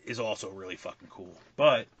that is also really fucking cool.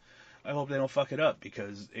 But I hope they don't fuck it up,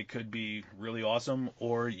 because it could be really awesome,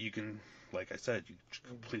 or you can, like I said, you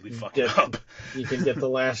completely fuck it up. You can get the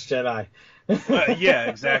Last Jedi. Yeah,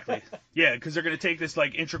 exactly. Yeah, because they're going to take this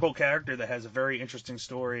like integral character that has a very interesting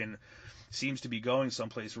story and seems to be going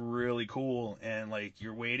someplace really cool, and like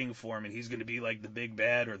you're waiting for him, and he's going to be like the big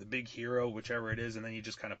bad or the big hero, whichever it is, and then you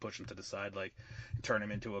just kind of push him to the side, like turn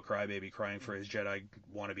him into a crybaby crying for his Jedi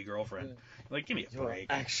wannabe girlfriend. Like, give me a break.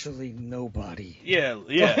 You're actually nobody. Yeah.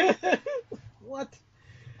 What?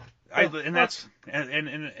 And that's and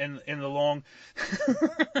in the long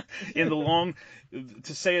in the long,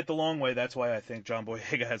 to say it the long way, that's why I think John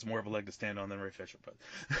Boyega has more of a leg to stand on than Ray Fisher.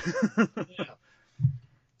 But Yeah.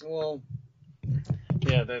 Well,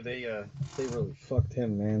 yeah, they really fucked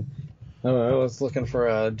him, man. I was looking for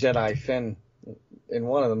a Jedi Finn in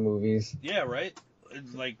one of the movies. Yeah, right.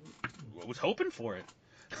 Like, I was hoping for it.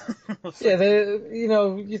 Yeah,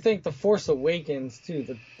 you think The Force Awakens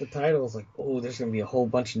too. The title is like, oh, there's gonna be a whole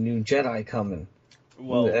bunch of new Jedi coming.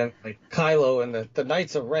 Well, and like Kylo and the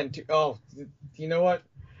Knights of Ren too. Oh, you know what?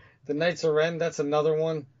 The Knights of Ren, that's another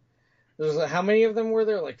one. There's how many of them were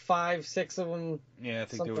there? Like 5, 6 of them. yeah, I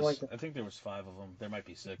think there was. Like I think there was 5 of them. There might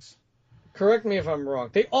be 6. Correct me if I'm wrong.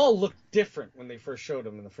 They all looked different when they first showed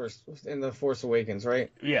them in the Force Awakens,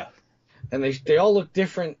 right? Yeah. And they all look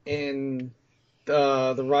different in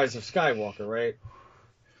the Rise of Skywalker, right?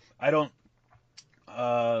 I don't.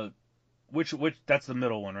 Which that's the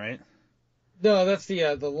middle one, right? No, that's the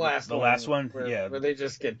last the one. last one, where they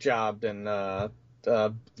just get jobbed and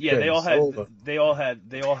yeah, they all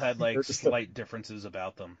had like Just slight differences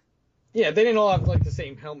about them. Yeah, they didn't all have like the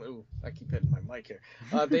same helmet. Ooh, I keep hitting my mic here.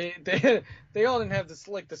 They all didn't have this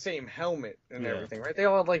like the same helmet and everything, right? They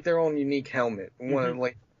all had like their own unique helmet.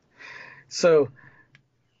 So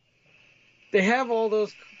they have all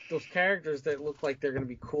those characters that look like they're gonna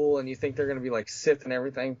be cool, and you think they're gonna be like Sith and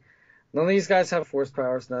everything. None of these guys have force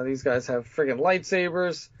powers. None of these guys have friggin'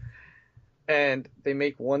 lightsabers. And they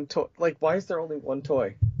make one toy. Like, why is there only one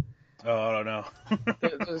toy? Oh, I don't know.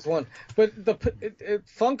 There's one. But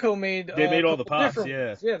Funko made... They made all the pops, yeah.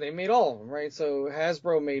 Ones. Yeah, they made all of them, right? So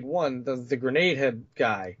Hasbro made one, the grenade head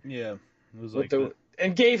guy. Yeah. It was like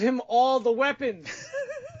and gave him all the weapons.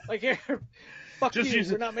 Like, here, fuck just you,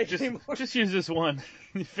 we're not making any more. Just use this one.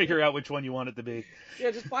 Figure out which one you want it to be.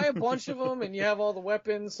 Yeah, just buy a bunch of them, and you have all the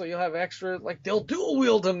weapons, so you'll have extra. Like, they'll dual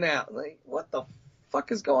wield them now. Like, what the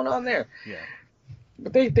fuck is going on there? Yeah.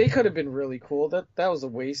 But they could have been really cool. That was a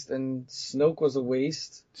waste, and Snoke was a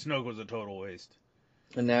waste. Snoke was a total waste.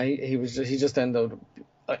 And now he just ended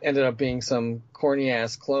up being some corny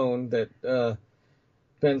ass clone that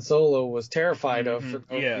Ben Solo was terrified of for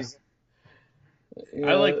no reason.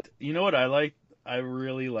 You know what I liked? I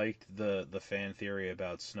really liked the fan theory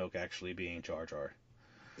about Snoke actually being Jar Jar.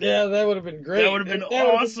 Yeah, that would have been great. That would have been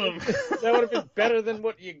awesome. That would have been better than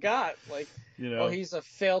what you got. Like, he's a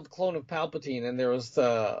failed clone of Palpatine, and there was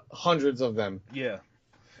hundreds of them. Yeah,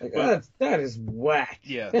 like, that is whack.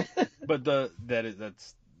 Yeah, but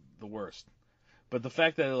that's the worst. But the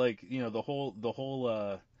fact that the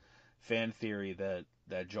whole fan theory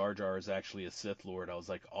that Jar Jar is actually a Sith Lord, I was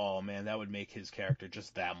like, oh man, that would make his character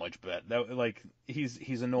just that much better. That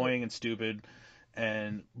he's annoying and stupid,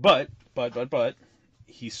 but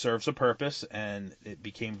he serves a purpose, and it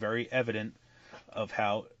became very evident of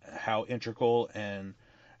how integral and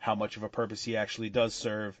how much of a purpose he actually does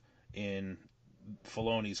serve in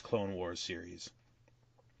Filoni's Clone Wars series.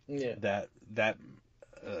 Yeah. That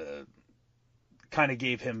kind of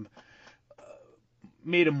gave him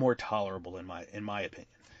made him more tolerable in my opinion.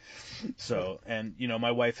 So, and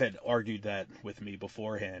my wife had argued that with me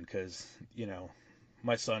beforehand, because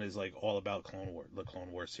my son is like all about the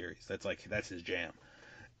Clone Wars series. That's his jam.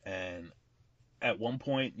 And at one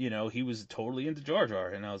point, he was totally into Jar Jar,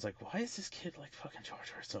 and I was like, why is this kid like fucking Jar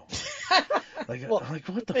Jar so much? Well, like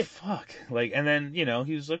what the fuck? Like, and then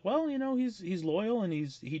he was like, well, he's loyal and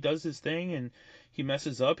he does his thing and he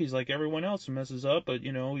messes up. He's like everyone else who messes up, but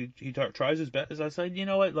he tries his best. I said, you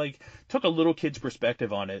know what? Like, took a little kid's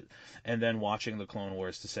perspective on it, and then watching the Clone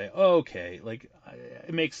Wars to say, oh, okay, like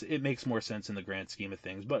it makes more sense in the grand scheme of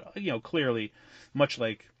things. But clearly, much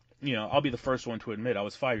like I'll be the first one to admit I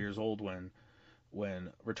was 5 years old when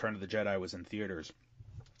Return of the Jedi was in theaters.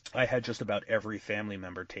 I had just about every family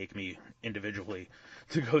member take me individually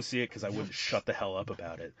to go see it because I wouldn't shut the hell up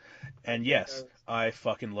about it. And yes, I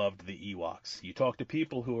fucking loved the Ewoks. You talk to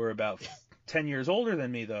people who are about 10 years older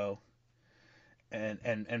than me, though,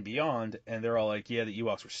 and beyond, and they're all like, yeah, the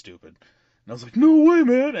Ewoks were stupid. And I was like, no way,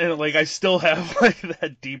 man! And like, I still have like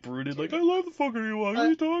that deep-rooted, like, I love the fucking Ewoks. What are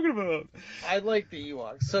you talking about? I like the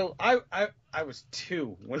Ewoks. So I was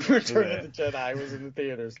 2 when Return of the Jedi was in the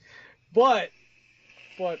theaters, but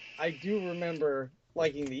I do remember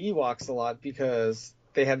liking the Ewoks a lot because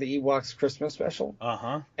they had the Ewoks Christmas special.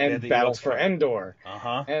 And Battle for Endor.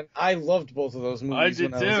 And I loved both of those movies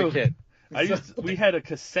when I was a kid. We had a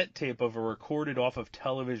cassette tape of a recorded off of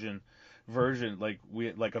television version, a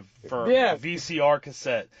VCR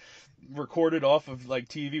cassette recorded off of like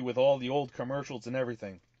TV with all the old commercials and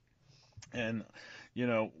everything. And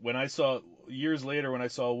years later when I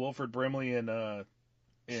saw Wilford Brimley in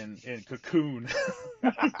Cocoon,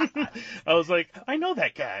 I was like, I know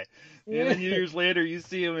that guy. And then years later, you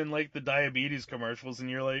see him in like the diabetes commercials, and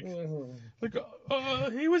you're like,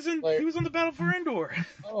 he was on the Battle for Endor.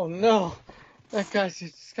 Oh no, that guy's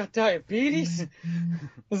just got diabetes.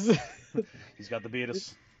 He's got the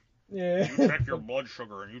beatus. Yeah. You check your blood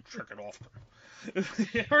sugar and you check it often.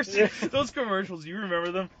 You ever see those commercials? You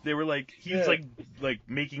remember them? They were like, he was like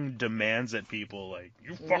making demands at people, like,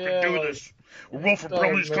 you fucking do this, or Wilford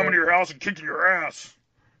Brimley's coming to your house and kicking your ass.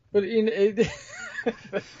 But the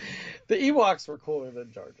Ewoks were cooler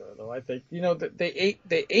than Jar Jar, though. I think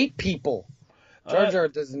they ate people. Jar Jar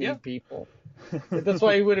doesn't eat people. That's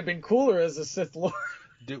why he would have been cooler as a Sith Lord.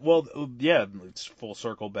 Well, yeah, it's full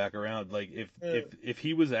circle back around. Like if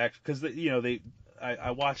he was because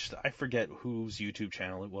I watched, I forget whose YouTube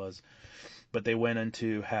channel it was, but they went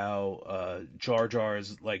into how Jar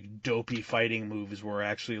Jar's like dopey fighting moves were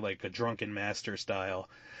actually like a drunken master style.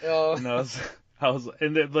 Oh. And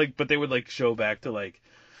and then but they would like show back to like,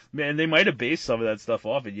 man, they might have based some of that stuff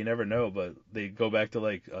off it. You never know, but they go back to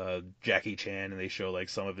like Jackie Chan and they show like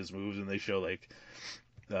some of his moves and they show like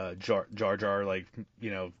Jar Jar like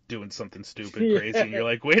doing something stupid crazy and you're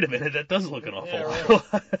like, wait a minute, that does look an awful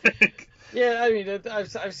lot. Yeah, I mean,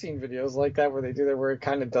 I've seen videos like that where they do that where it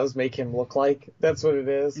kind of does make him look like that's what it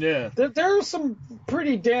is. Yeah, there are some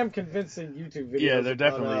pretty damn convincing YouTube videos. Yeah, there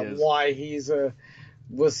definitely is. Why he's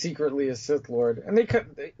was secretly a Sith Lord, and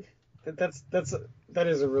that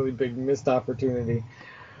is a really big missed opportunity.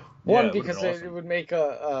 One, because awesome. It would make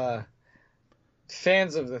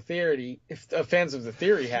fans of the theory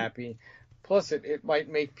happy. Plus, it might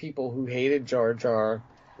make people who hated Jar Jar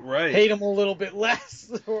hate him a little bit less,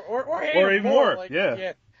 or hate him more. Like,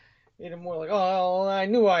 hate him more. Like, oh, I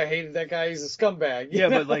knew I hated that guy. He's a scumbag.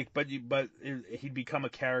 Yeah, but he'd become a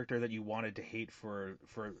character that you wanted to hate for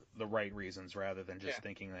the right reasons, rather than just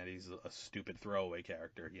thinking that he's a stupid throwaway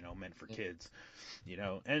character, meant for kids,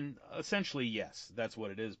 And essentially, yes, that's what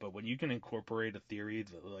it is. But when you can incorporate a theory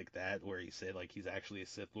like that, where you say like he's actually a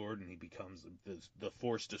Sith Lord and he becomes the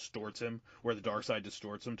Force distorts him, or the dark side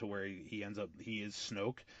distorts him to where he is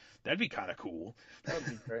Snoke, that'd be kind of cool. That'd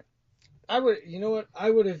be great. I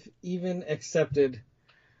would have even accepted,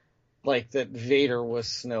 like, that Vader was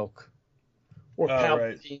Snoke, or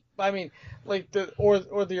Palpatine. Right. I mean, like the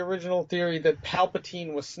original theory that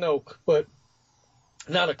Palpatine was Snoke, but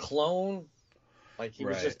not a clone. Like he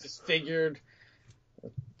was just disfigured.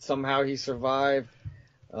 Somehow he survived.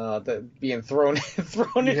 Being thrown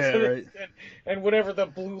into and whatever the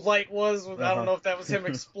blue light was. I don't know if that was him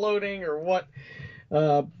exploding or what.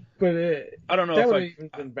 But I don't know that if would have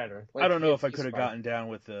even been better. Like, I don't know if I could have gotten down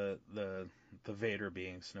with the Vader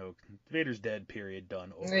being Snoke. Vader's dead. Period.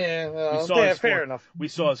 Done. Over. Yeah, fair enough. We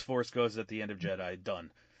saw his Force ghost at the end of Jedi.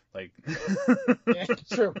 Done. Like. Yeah,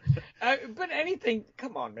 true. But anything.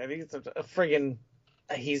 Come on, man. He's a friggin'.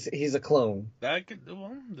 He's a clone.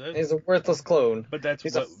 He's a worthless clone. But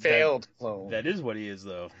he's a failed clone. That is what he is,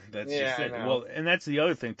 though. That's just it. Well, and that's the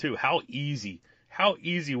other thing too. How easy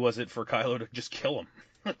was it for Kylo to just kill him?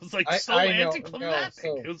 It was like so anticlimactic.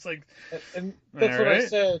 It was like, and that's what I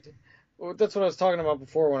said. That's what I was talking about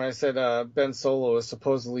before when I said Ben Solo is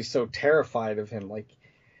supposedly so terrified of him. Like,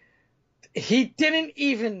 he didn't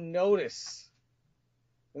even notice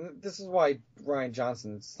And this is why Rian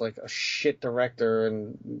Johnson's like a shit director,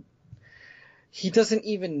 and he doesn't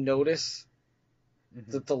even notice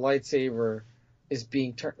that the lightsaber is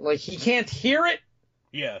being turned. Like, he can't hear it.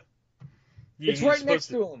 Yeah. It's right next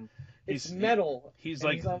to him. It's metal. He's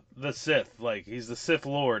like the Sith. Like, he's the Sith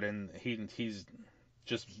Lord, and he's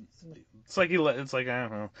just. It's like I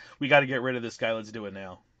don't know. We got to get rid of this guy. Let's do it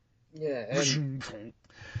now. Yeah. And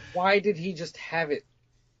why did he just have it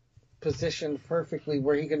positioned perfectly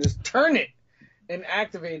where he can just turn it and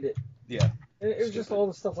activate it? Yeah. It was just all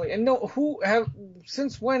the stuff like. And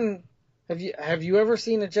since when have you ever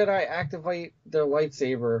seen a Jedi activate their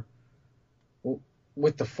lightsaber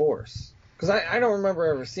with the Force? Because I don't remember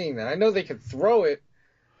ever seeing that. I know they could throw it.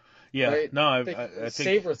 Yeah, right? no, I think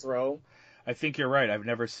saber throw. I think you're right. I've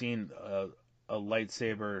never seen a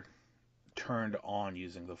lightsaber turned on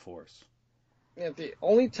using the Force. Yeah, the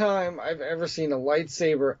only time I've ever seen a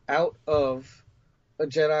lightsaber out of a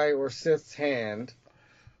Jedi or Sith's hand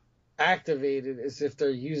activated is if they're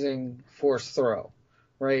using Force throw,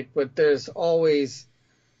 right? But there's always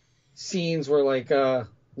scenes where like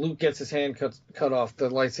Luke gets his hand cut off, the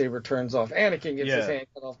lightsaber turns off. Anakin gets his hand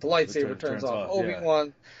cut off, the lightsaber turns off.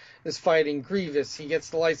 Obi-Wan is fighting Grievous, he gets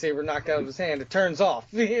the lightsaber knocked out of his hand, it turns off.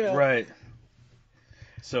 You know? Right.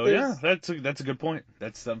 So that's a good point.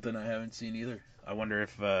 That's something I haven't seen either. I wonder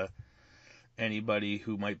if anybody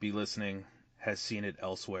who might be listening has seen it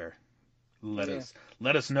elsewhere. Let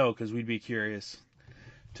us know, because we'd be curious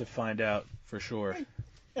to find out for sure.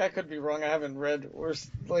 Yeah, I could be wrong. I haven't read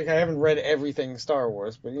everything Star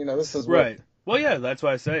Wars, but this is right. Well, yeah, that's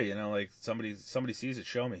why I say, like somebody sees it,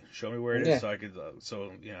 show me where it is, so I could,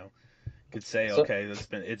 could say, okay,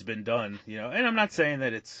 it's been done, and I'm not saying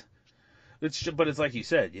that but it's like you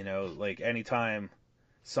said, like anytime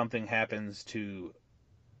something happens to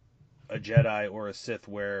a Jedi or a Sith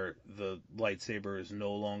where the lightsaber is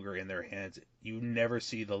no longer in their hands, you never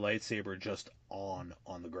see the lightsaber just on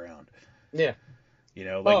the ground. Yeah.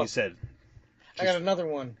 You said. I got another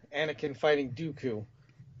one. Anakin fighting Dooku.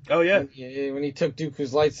 Oh, yeah. When he took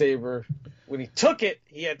Dooku's lightsaber, when he took it,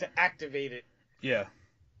 he had to activate it. Yeah.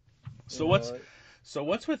 So what's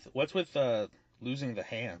with losing the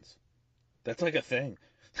hands? That's like a thing.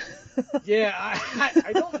 Yeah,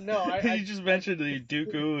 I don't know. You just mentioned the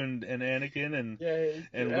Dooku and Anakin and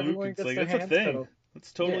Luke. It's like, it's a thing.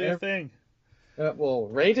 It's totally a thing. Well,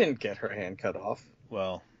 Rey didn't get her hand cut off.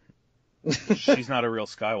 Well, she's not a real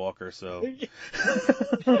Skywalker, so.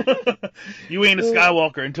 You ain't a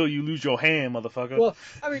Skywalker until you lose your hand, motherfucker. Well,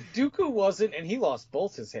 I mean, Dooku wasn't, and he lost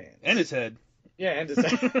both his hands. And his head. Yeah, and his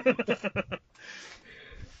head.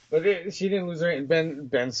 But she didn't lose her hand.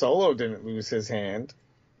 Ben Solo didn't lose his hand.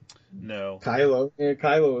 No.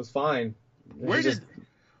 Kylo was fine. Where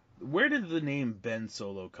did the name Ben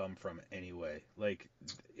Solo come from anyway? Like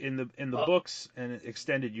in the books and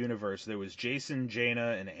extended universe, there was Jason,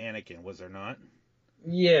 Jaina, and Anakin, was there not?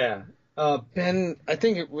 Yeah. Ben, I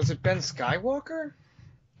think was it Ben Skywalker?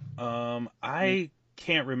 I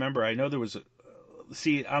can't remember. I know there was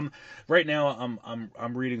right now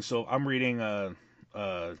I'm reading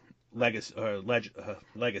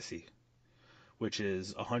Legacy, which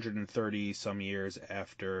is 130 some years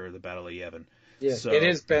after the Battle of Yavin. Yeah, so it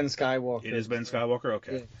is Ben Skywalker. It is Ben Skywalker?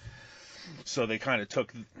 Okay. Yeah. So they kind of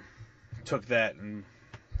took that and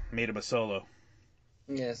made him a Solo.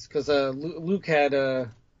 Yes, because Luke had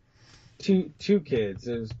two kids.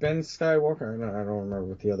 It was Ben Skywalker. I don't remember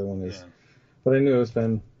what the other one is. Yeah. But I knew it was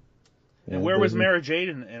Ben. And where was Mara Jade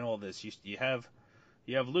in all this? You have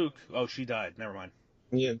Luke. Oh, she died. Never mind.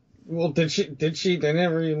 Yeah. Well, did she? They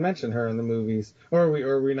never even mention her in the movies. Or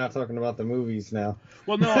are we not talking about the movies now?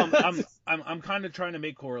 Well, no, I'm kind of trying to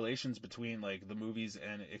make correlations between like the movies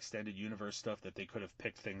and extended universe stuff that they could have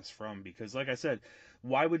picked things from, because like I said,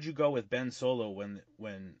 why would you go with Ben Solo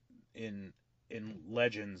when in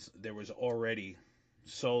Legends there was already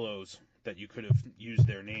Solos that you could have used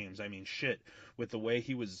their names? I mean, shit, with the way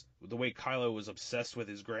Kylo was obsessed with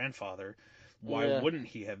his grandfather. Why wouldn't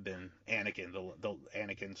he have been Anakin, the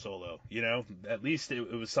Anakin Solo? At least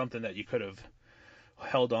it was something that you could have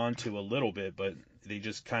held on to a little bit, but they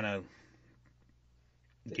just kind of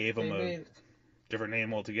gave him a different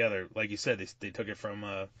name altogether. Like you said, they took it from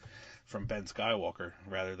Ben Skywalker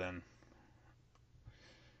rather than.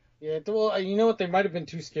 Yeah, well, you know what? They might have been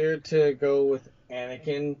too scared to go with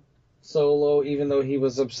Anakin Solo, even though he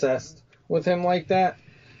was obsessed with him like that.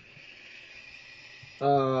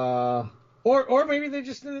 Or maybe they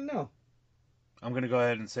just didn't know. I'm going to go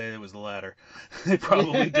ahead and say it was the latter. They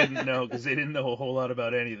probably didn't know, because they didn't know a whole lot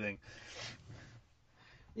about anything.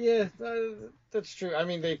 Yeah, that's true. I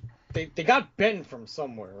mean, they got Ben from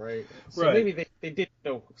somewhere, right? So Right. maybe they did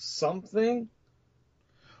know something.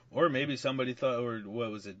 Or maybe somebody thought, or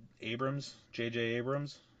what was it, Abrams, J.J.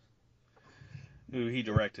 Abrams, who he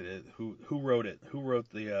directed it, who wrote it, who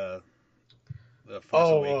wrote the Force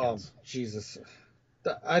Awakens. Jesus.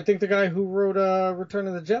 I think the guy who wrote Return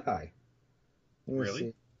of the Jedi.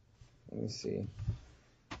 Really? Let me see.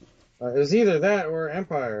 It was either that or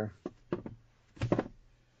Empire.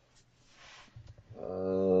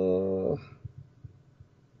 Who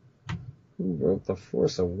wrote The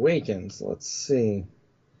Force Awakens? Let's see.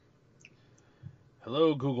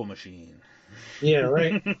 Hello, Google machine. Yeah,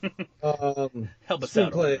 right. Help us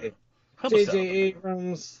out. Screenplay. Help us out. J.J.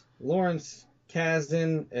 Abrams, Lawrence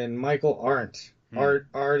Kasdan, and Michael Arndt.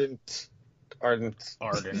 Ardent.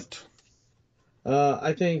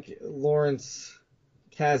 I think Lawrence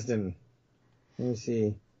Kasdan. Let me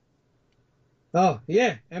see. Oh,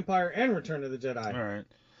 yeah, Empire and Return of the Jedi. All right.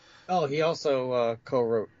 Oh, he also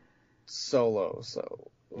co-wrote Solo, so...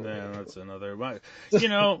 Yeah, that's another... You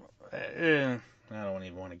know, I don't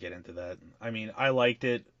even want to get into that. I mean, I liked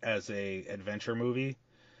it as a adventure movie,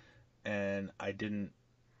 and I didn't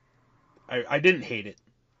hate it.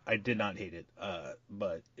 I did not hate it,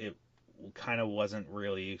 but it kind of wasn't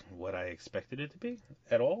really what I expected it to be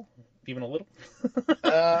at all, even a little.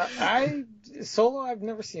 Solo, I've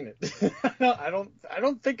never seen it. I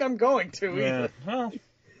don't think I'm going to either. Well,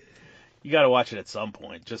 you got to watch it at some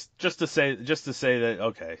point, just to say that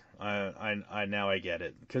okay, I now I get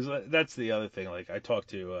it, because that's the other thing. Like I talk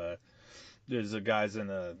to there's a guys in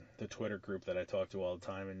the Twitter group that I talk to all the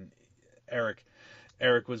time, and Eric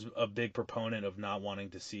was a big proponent of not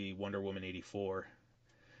wanting to see Wonder Woman 84.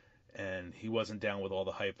 And he wasn't down with all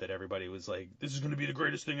the hype that everybody was like, this is going to be the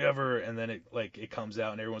greatest thing ever. And then it comes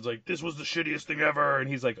out and everyone's like, this was the shittiest thing ever. And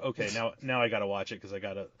he's like, okay, now I got to watch it because I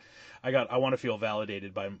want to feel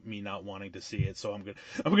validated by me not wanting to see it. So I'm going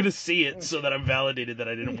to see it so that I'm validated that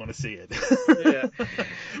I didn't want to see it. Yeah.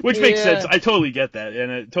 Which makes sense. I totally get that. And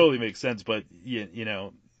it totally makes sense. But you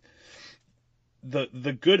know,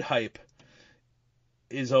 the good hype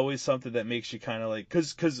is always something that makes you kind of like,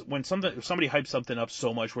 because when somebody hypes something up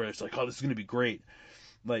so much where it's like, oh, this is going to be great,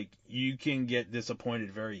 like you can get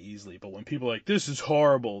disappointed very easily. But when people are like, this is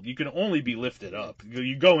horrible, you can only be lifted up.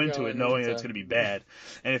 You go into it knowing that it's going to be bad,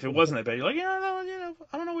 and if it wasn't that bad, you're like,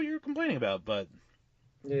 I don't know what you're complaining about, but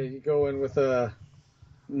yeah, you go in with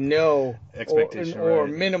no expectation or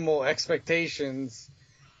right. minimal expectations.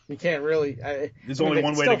 You can't really. There's only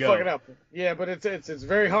one way to go. Fuck it up. Yeah, but it's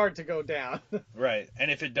very hard to go down. Right,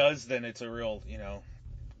 and if it does, then it's a real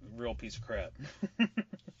piece of crap.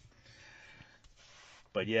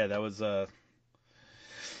 But yeah, that was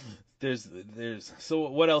there's so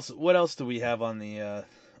what else do we have on the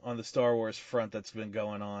Star Wars front that's been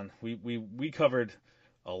going on? We covered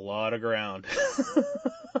a lot of ground.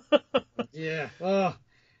 Yeah.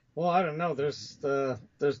 Well, I don't know. There's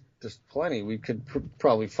plenty we could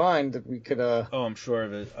probably find that we could. Oh, I'm sure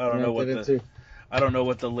of it. I don't know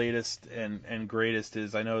what the latest and greatest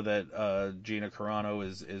is. I know that Gina Carano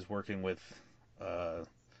is working with the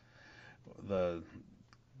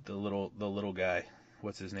little guy.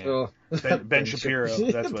 What's his name? Oh. Ben Shapiro.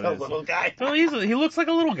 That's what it is. The little guy. Well, he looks like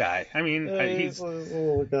a little guy. I mean, he's a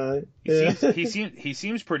little guy. He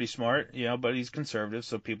seems pretty smart, but he's conservative,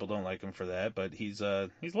 so people don't like him for that. But he's a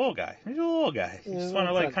little guy. He's a little guy. You just want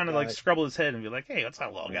to kind of scrubble his head and be like, hey, what's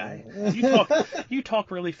that little guy? You talk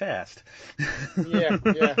really fast. Yeah.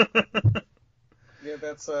 Yeah,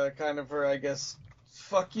 that's kind of her, I guess.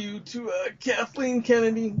 Fuck you to Kathleen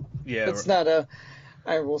Kennedy. Yeah, it's not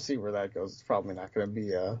we'll see where that goes. It's probably not going to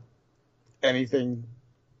be anything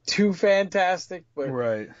too fantastic, but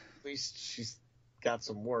right. At least she's got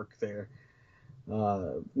some work there.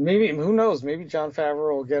 Maybe, who knows? Maybe Jon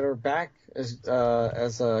Favreau will get her back as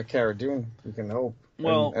Cara Dune. You can hope.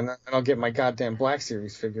 Well, and I'll get my goddamn Black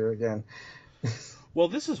Series figure again. Well,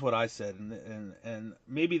 this is what I said, and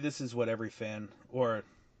maybe this is what every fan or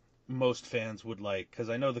most fans would like, because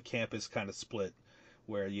I know the camp is kind of split,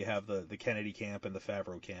 where you have the Kennedy camp and the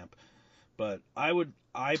Favreau camp. But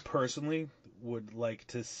I personally would like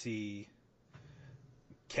to see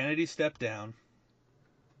Kennedy step down.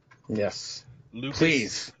 Yes.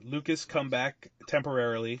 Please. Lucas come back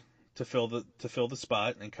temporarily to fill the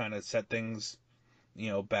spot and kind of set things,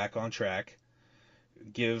 back on track.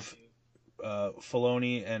 Give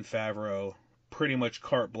Filoni and Favreau pretty much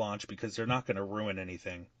carte blanche, because they're not going to ruin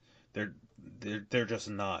anything. They're just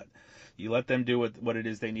not. You let them do what it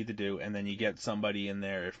is they need to do, and then you get somebody in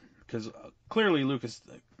there, because clearly Lucas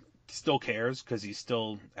still cares, because he's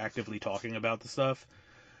still actively talking about the stuff.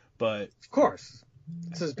 But of course,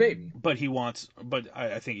 It's his baby. But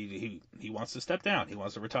I think he wants to step down. He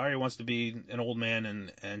wants to retire. He wants to be an old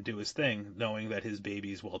man and do his thing, knowing that his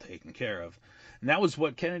baby's well taken care of. And that was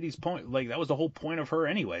what Kennedy's point. Like, that was the whole point of her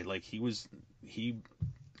anyway. Like, he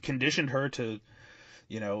conditioned her to,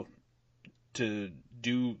 you know, to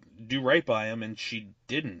do right by him, and she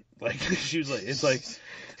didn't. Like, she was like,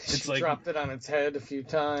 it's like dropped it on its head a few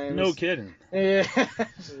times. No kidding. Yeah.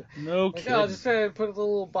 No like, kidding. Oh, just put a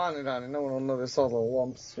little bonnet on it. No one will notice all the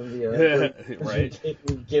lumps from the right.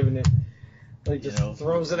 Giving it. Like, just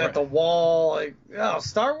throws it at the wall. Like, oh,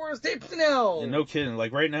 Star Wars, no. No kidding.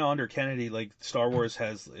 Like, right now under Kennedy, like, Star Wars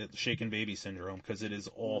has shaken baby syndrome because it is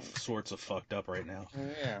all sorts of fucked up right now.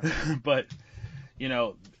 Yeah. But, you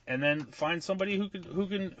know, and then find somebody who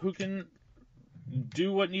can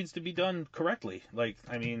do what needs to be done correctly. Like,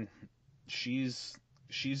 I mean, she's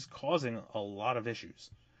causing a lot of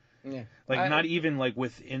issues. Yeah. Like, not even like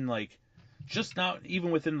within, like, just not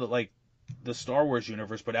even within the, like, the Star Wars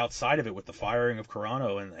universe, but outside of it with the firing of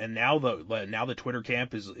Carano, and now the Twitter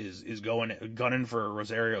camp is gunning for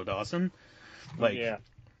Rosario Dawson. Like, yeah.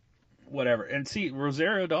 Whatever. And see,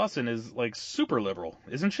 Rosario Dawson is like super liberal,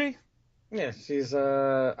 isn't she? Yeah, she's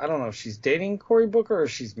I don't know if she's dating Cory Booker or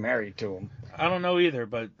she's married to him. I don't know either,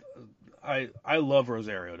 but I love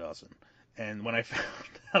Rosario Dawson. And when I found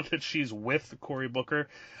out that she's with Cory Booker,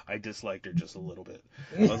 I disliked her just a little bit.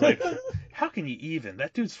 I was like, how can you even?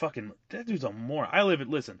 That dude's a moron.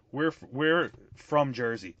 Listen, we're from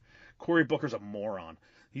Jersey. Cory Booker's a moron.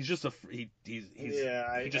 He's just he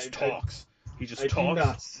just talks. He just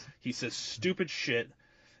talks. He says stupid shit.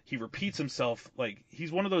 He repeats himself. Like,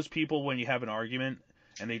 he's one of those people when you have an argument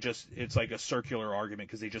and it's like a circular argument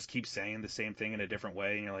because they just keep saying the same thing in a different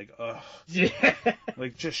way, and you're like, ugh. Yeah.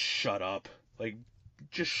 Like, just shut up. Like,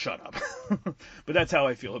 just shut up. But that's how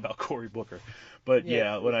I feel about Cory Booker. But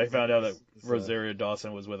yeah, when I found out that Rosario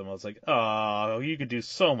Dawson was with him, I was like, oh, you could do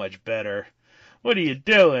so much better. What are you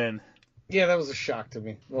doing? Yeah, that was a shock to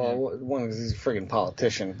me. Well, one, because he's a friggin'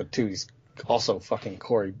 politician, but two, he's also fucking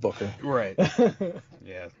Cory Booker. Right.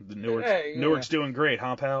 Yeah, Newark's doing great,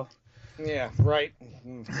 huh, pal? Yeah, right.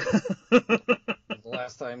 When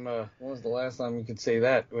was the last time you could say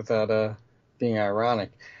that without being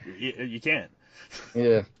ironic? You can't.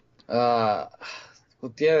 Yeah.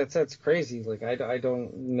 Yeah, that's crazy. Like, I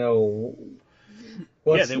don't know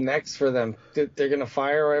what's next for them. They're gonna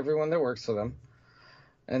fire everyone that works for them,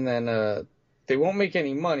 and then they won't make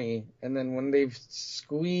any money. And then when they've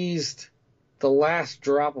squeezed the last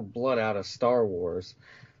drop of blood out of Star Wars,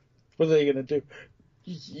 what are they gonna do?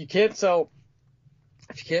 You can't sell.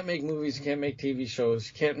 If you can't make movies, you can't make TV shows,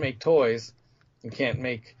 you can't make toys, you can't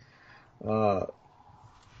make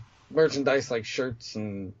merchandise like shirts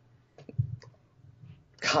and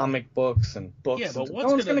comic books and books. Yeah, but no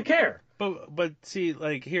one's gonna care. But see,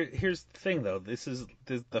 like, here's the thing though.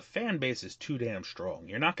 The fan base is too damn strong.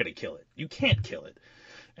 You're not gonna kill it. You can't kill it.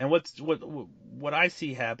 And what I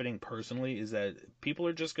see happening personally is that people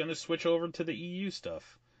are just gonna switch over to the EU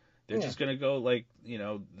stuff. They're just going to go, like, you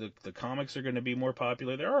know, the comics are going to be more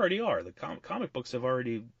popular. They already are. The comic books have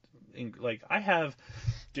already,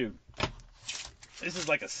 dude, this is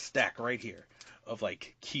like a stack right here of,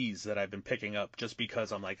 like, keys that I've been picking up just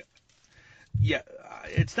because I'm like, yeah,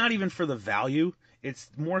 it's not even for the value. It's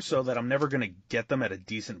more so that I'm never going to get them at a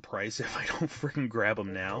decent price if I don't freaking grab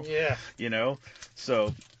them now. Yeah. You know?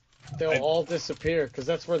 So. They'll all disappear because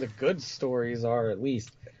that's where the good stories are, at least.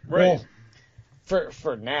 Right. Well,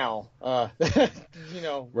 for now, you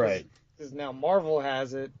know, right? Because now Marvel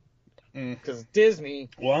has it, because Disney.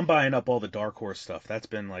 Well, I'm buying up all the Dark Horse stuff. That's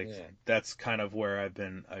been like, that's kind of where I've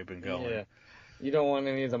been going. Yeah, you don't want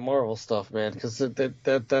any of the Marvel stuff, man, because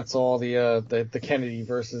that's all the Kennedy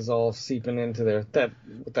versus all seeping into there.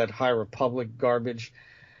 That High Republic garbage,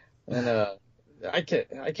 and I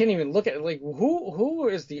can't even look at it. Like, who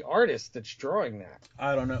is the artist that's drawing that?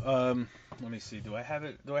 I don't know. Let me see. Do I have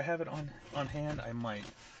it on hand? I might.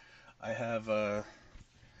 I have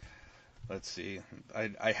let's see.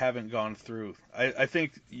 I haven't gone through. I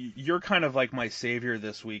think you're kind of like my savior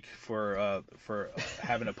this week for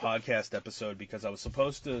having a podcast episode, because I was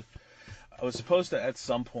supposed to at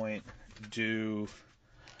some point do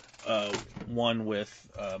one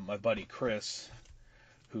with my buddy Chris,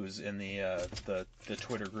 who's in the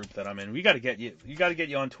Twitter group that I'm in. You got to get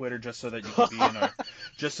you on Twitter just so that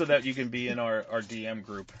you can be in our DM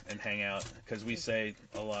group and hang out, because we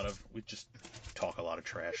just talk a lot of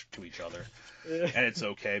trash to each other, and it's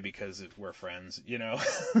okay because we're friends, you know.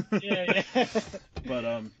 Yeah. But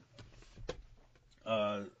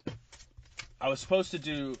I was supposed to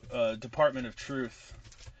do Department of Truth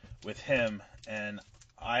with him, and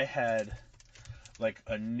I had like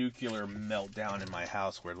a nuclear meltdown in my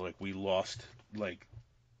house where like we lost like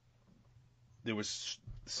there was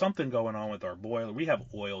something going on with our boiler. We have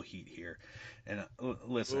oil heat here, and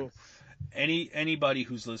listen. Oof. Anybody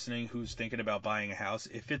who's listening who's thinking about buying a house,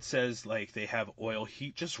 if it says like they have oil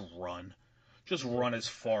heat, just run. Just run as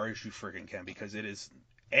far as you freaking can, because it is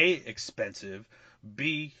A, expensive,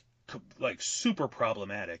 B, like super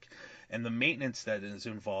problematic, and the maintenance that is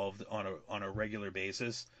involved on a regular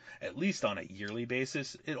basis, at least on a yearly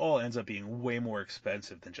basis, it all ends up being way more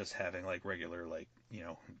expensive than just having like regular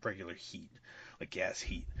regular heat, like gas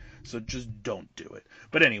heat. So just don't do it.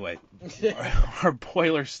 But anyway, our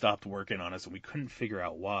boiler stopped working on us and we couldn't figure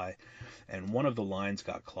out why. And one of the lines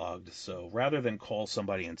got clogged. So rather than call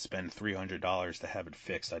somebody and spend $300 to have it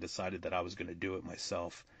fixed, I decided that I was going to do it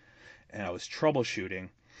myself. And I was troubleshooting.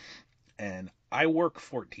 And I work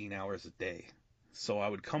 14 hours a day. So I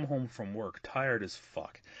would come home from work tired as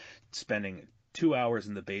fuck, spending 2 hours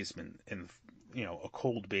in the basement in a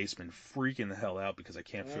cold basement, freaking the hell out because I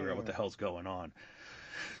can't figure out what the hell's going on.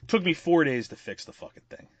 Took me 4 days to fix the fucking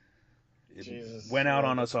thing. It went out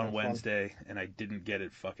on us on Wednesday, and I didn't get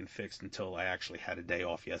it fucking fixed until I actually had a day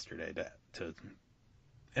off yesterday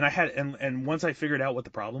and once I figured out what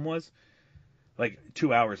the problem was, like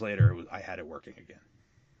 2 hours later, I had it working again.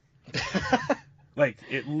 Like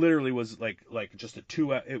it literally was like just a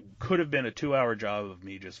 2 hour. It could have been a 2 hour job of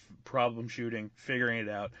me just problem shooting, figuring it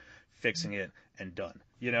out, fixing it, and done.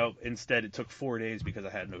 Instead it took 4 days because I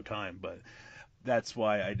had no time. But that's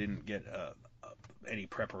why I didn't get any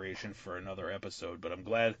preparation for another episode. But I'm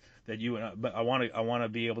glad that you and I. But I want to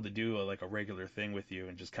be able to do a regular thing with you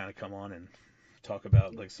and just kind of come on and talk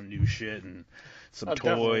about like some new shit and some toys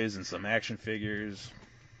definitely. And some action figures.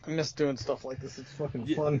 I miss doing stuff like this. It's fucking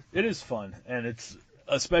fun. It is fun, and it's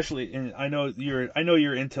especially. And I know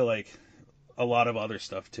you're into like a lot of other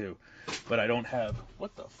stuff too, but I don't have.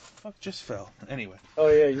 What the fuck just fell? Anyway. Oh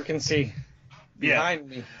yeah, you can see behind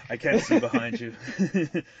me. I can see behind you.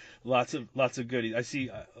 Lots of goodies. I see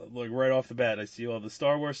like right off the bat. I see all the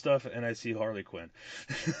Star Wars stuff, and I see Harley Quinn.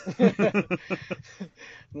 And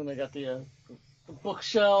then I got the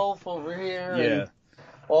bookshelf over here. Yeah. And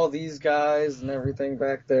all these guys and everything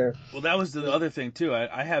back there. Well, that was the other thing too.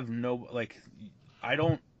 I have no I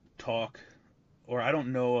don't talk or I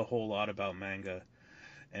don't know a whole lot about manga,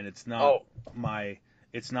 and it's not my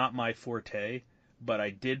forte. But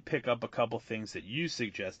I did pick up a couple things that you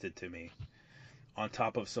suggested to me, on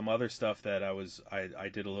top of some other stuff that I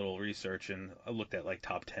did a little research and I looked at like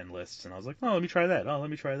top 10 lists, and I was like, oh, let me try that. Oh, let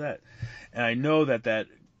me try that. And I know that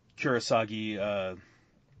Kurosagi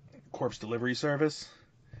Corpse Delivery Service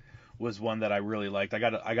was one that I really liked. I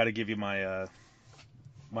got to give you my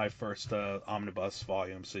my first omnibus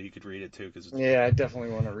volume so you could read it too, because I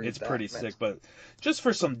definitely want to read it. It's pretty sick, but just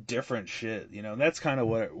for some different shit, that's kind of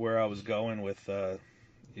where I was going with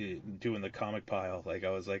doing the comic pile. Like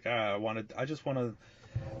I was like, I just want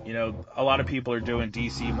to, a lot of people are doing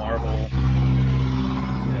DC, Marvel,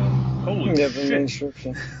 holy shit.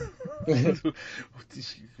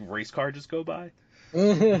 Race car just go by.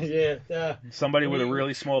 Yeah. Somebody with a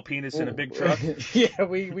really small penis in a big truck. Yeah,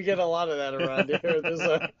 we get a lot of that around here.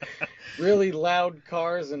 There's really loud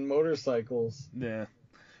cars and motorcycles. Yeah,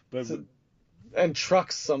 but and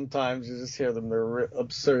trucks sometimes you just hear them. They're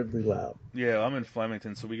absurdly loud. Yeah, I'm in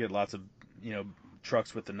Flemington, so we get lots of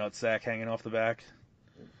trucks with the nutsack hanging off the back.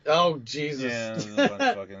 Oh Jesus! Yeah, there's a bunch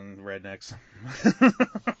of fucking rednecks.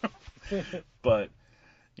 But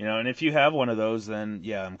and if you have one of those, then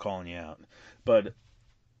yeah, I'm calling you out. But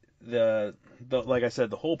the like I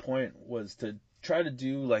said, the whole point was to try to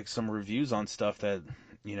do like some reviews on stuff that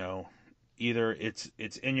either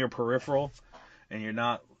it's in your peripheral and you're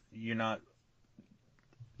not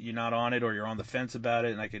on it, or you're on the fence about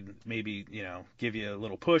it, and I could maybe give you a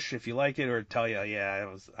little push if you like it, or tell you I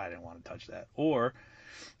didn't want to touch that, or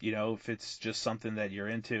if it's just something that you're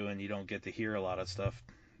into and you don't get to hear a lot of stuff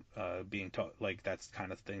being talked, like that's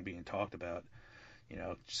kind of thing being talked about,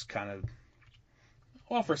 just kind of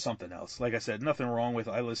offer something else. Like I said, nothing wrong with.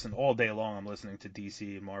 I listen all day long. I'm listening to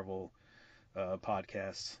DC and Marvel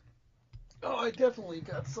podcasts. Oh, I definitely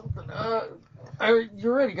got something.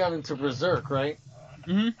 You already got into Berserk, right?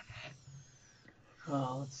 Mm-hmm.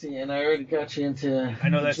 Oh, let's see. And I already got you into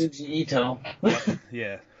Junji Ito.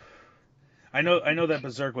 Yeah. I know that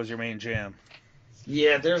Berserk was your main jam.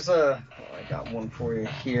 Yeah, there's I got one for you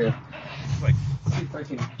here. Like, see if I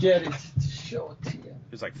can get it to show it to you.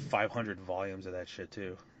 There's like 500 volumes of that shit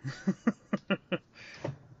too.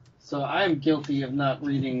 So I'm guilty of not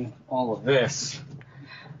reading all of this,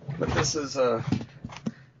 but this is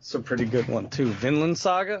it's a pretty good one too. Vinland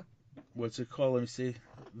Saga. What's it called? Let me see.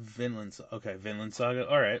 Vinland Saga.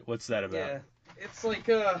 All right, what's that about? Yeah, it's like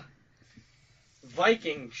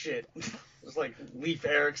Viking shit. It's like Leif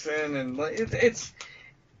Erikson, and like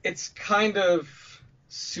it's kind of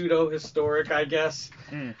pseudo historic, I guess.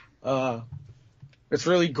 It's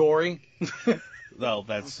really gory. Well,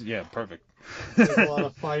 that's perfect. There's a lot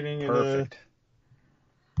of fighting Perfect.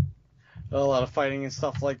 A lot of fighting and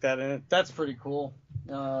stuff like that in it. That's pretty cool.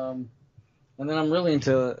 And then I'm really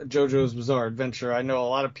into JoJo's Bizarre Adventure. I know a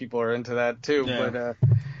lot of people are into that too, but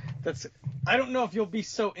I don't know if you'll be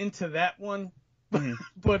so into that one.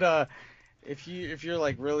 But if you're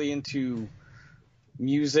like really into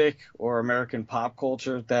music or American pop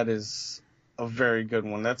culture, that is a very good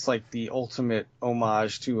one. That's like the ultimate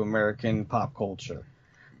homage to American pop culture.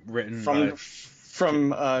 Written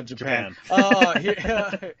from Japan.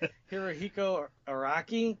 Hirohiko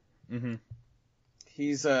Araki. Mm-hmm.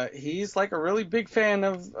 He's like a really big fan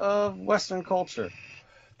of Western culture.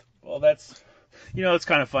 Well, that's it's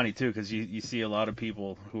kind of funny too, because you see a lot of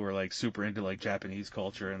people who are like super into like Japanese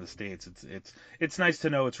culture in the States. It's nice to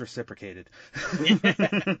know it's reciprocated. I mean,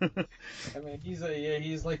 he's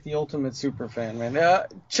like the ultimate super fan, man. I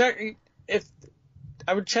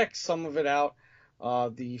would check some of it out.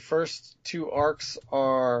 The first two arcs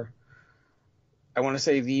are, I want to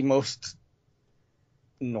say, the most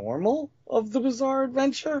normal of the Bizarre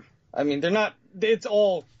Adventure. I mean, they're not. It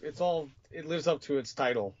lives up to its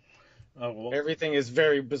title. Oh, well. Everything is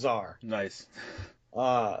very bizarre. Nice.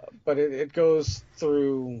 But it goes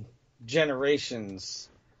through generations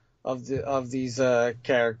of these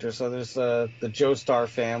characters. So there's the Joestar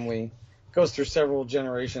family. It goes through several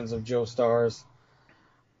generations of Joestars.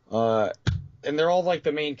 And they're all like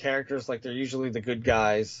the main characters. Like they're usually the good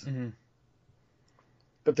guys. Mm-hmm.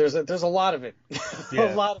 But there's a lot of it.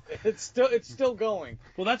 Yeah. A lot of it. It's still going.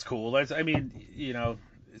 Well, that's cool. It's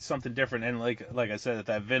something different. And like I said,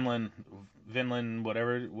 that Vinland,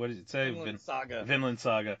 whatever, what did it say? Saga. Vinland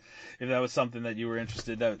Saga. If that was something that you were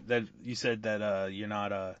interested, that you said that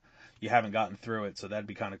you haven't gotten through it, so that'd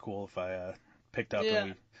be kind of cool if I picked up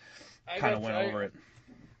and we kind of went over it.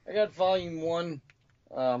 I got volume 1.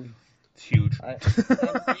 It's huge.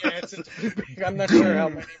 It's big. I'm not sure how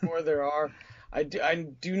many more there are. I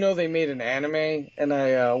do know they made an anime, and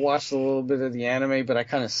I watched a little bit of the anime, but I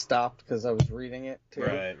kind of stopped because I was reading it too.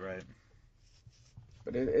 Right.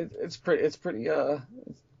 But it's pretty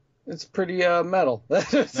metal.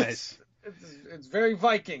 Nice. It's very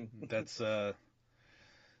Viking. That's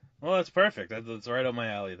that's perfect. That's right up my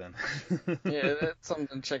alley then. Yeah, that's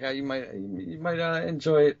something to check out. You might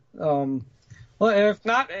enjoy it. Well, and if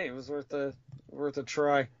not, hey, it was worth a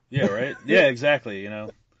try. Yeah, right. Yeah, exactly.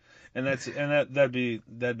 And that'd be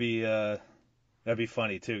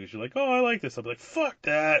funny too, because you're like, oh, I like this. I'll be like, fuck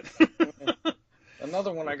that.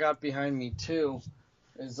 Another one I got behind me too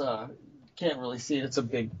is can't really see it. It's a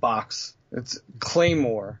big box. It's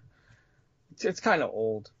Claymore. It's kind of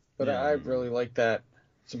old, but I really like that.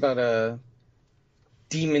 It's about a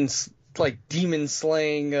demon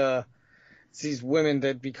slaying. It's these women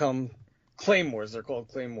that become claymores. They're called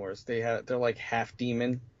claymores. They're like half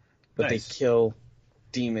demon, but Nice. they kill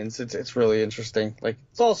demons. It's really interesting. Like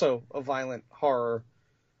it's also a violent horror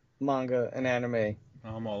manga and anime.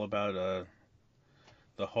 I'm all about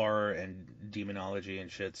the horror and demonology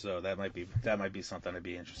and shit, so that might be something I'd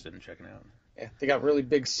be interested in checking out. Yeah, they got really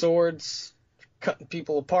big swords, cutting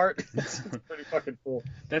people apart. It's pretty fucking cool.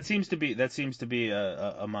 That seems to be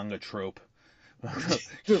a manga trope.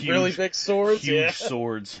 Really big swords. Huge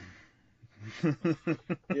swords.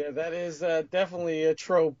 Yeah, that is definitely a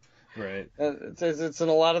trope. Right. It's in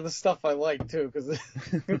a lot of the stuff I like too, because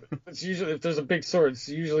it's usually, if there's a big sword, it's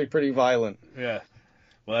usually pretty violent. Yeah.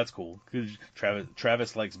 Well, that's cool. 'Cause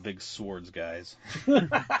Travis likes big swords, guys.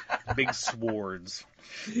 Big swords.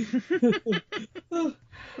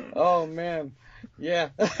 Oh man, yeah.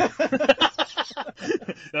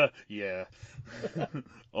 Yeah.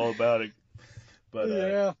 All about it. But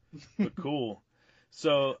yeah. But cool.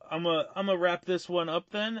 So I'm gonna wrap this one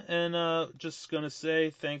up then, and just gonna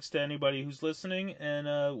say thanks to anybody who's listening,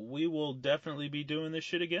 and we will definitely be doing this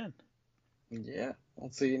shit again. Yeah,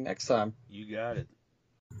 I'll see you next time. You got it.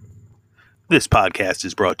 This podcast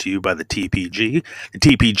is brought to you by the TPG. The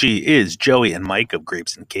TPG is Joey and Mike of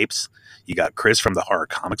Grapes and Capes. You got Chris from the Horror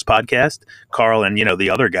Comics Podcast, Carl and the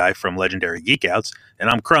other guy from Legendary Geek Outs, and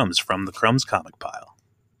I'm Crumbs from the Crumbs Comic Pile.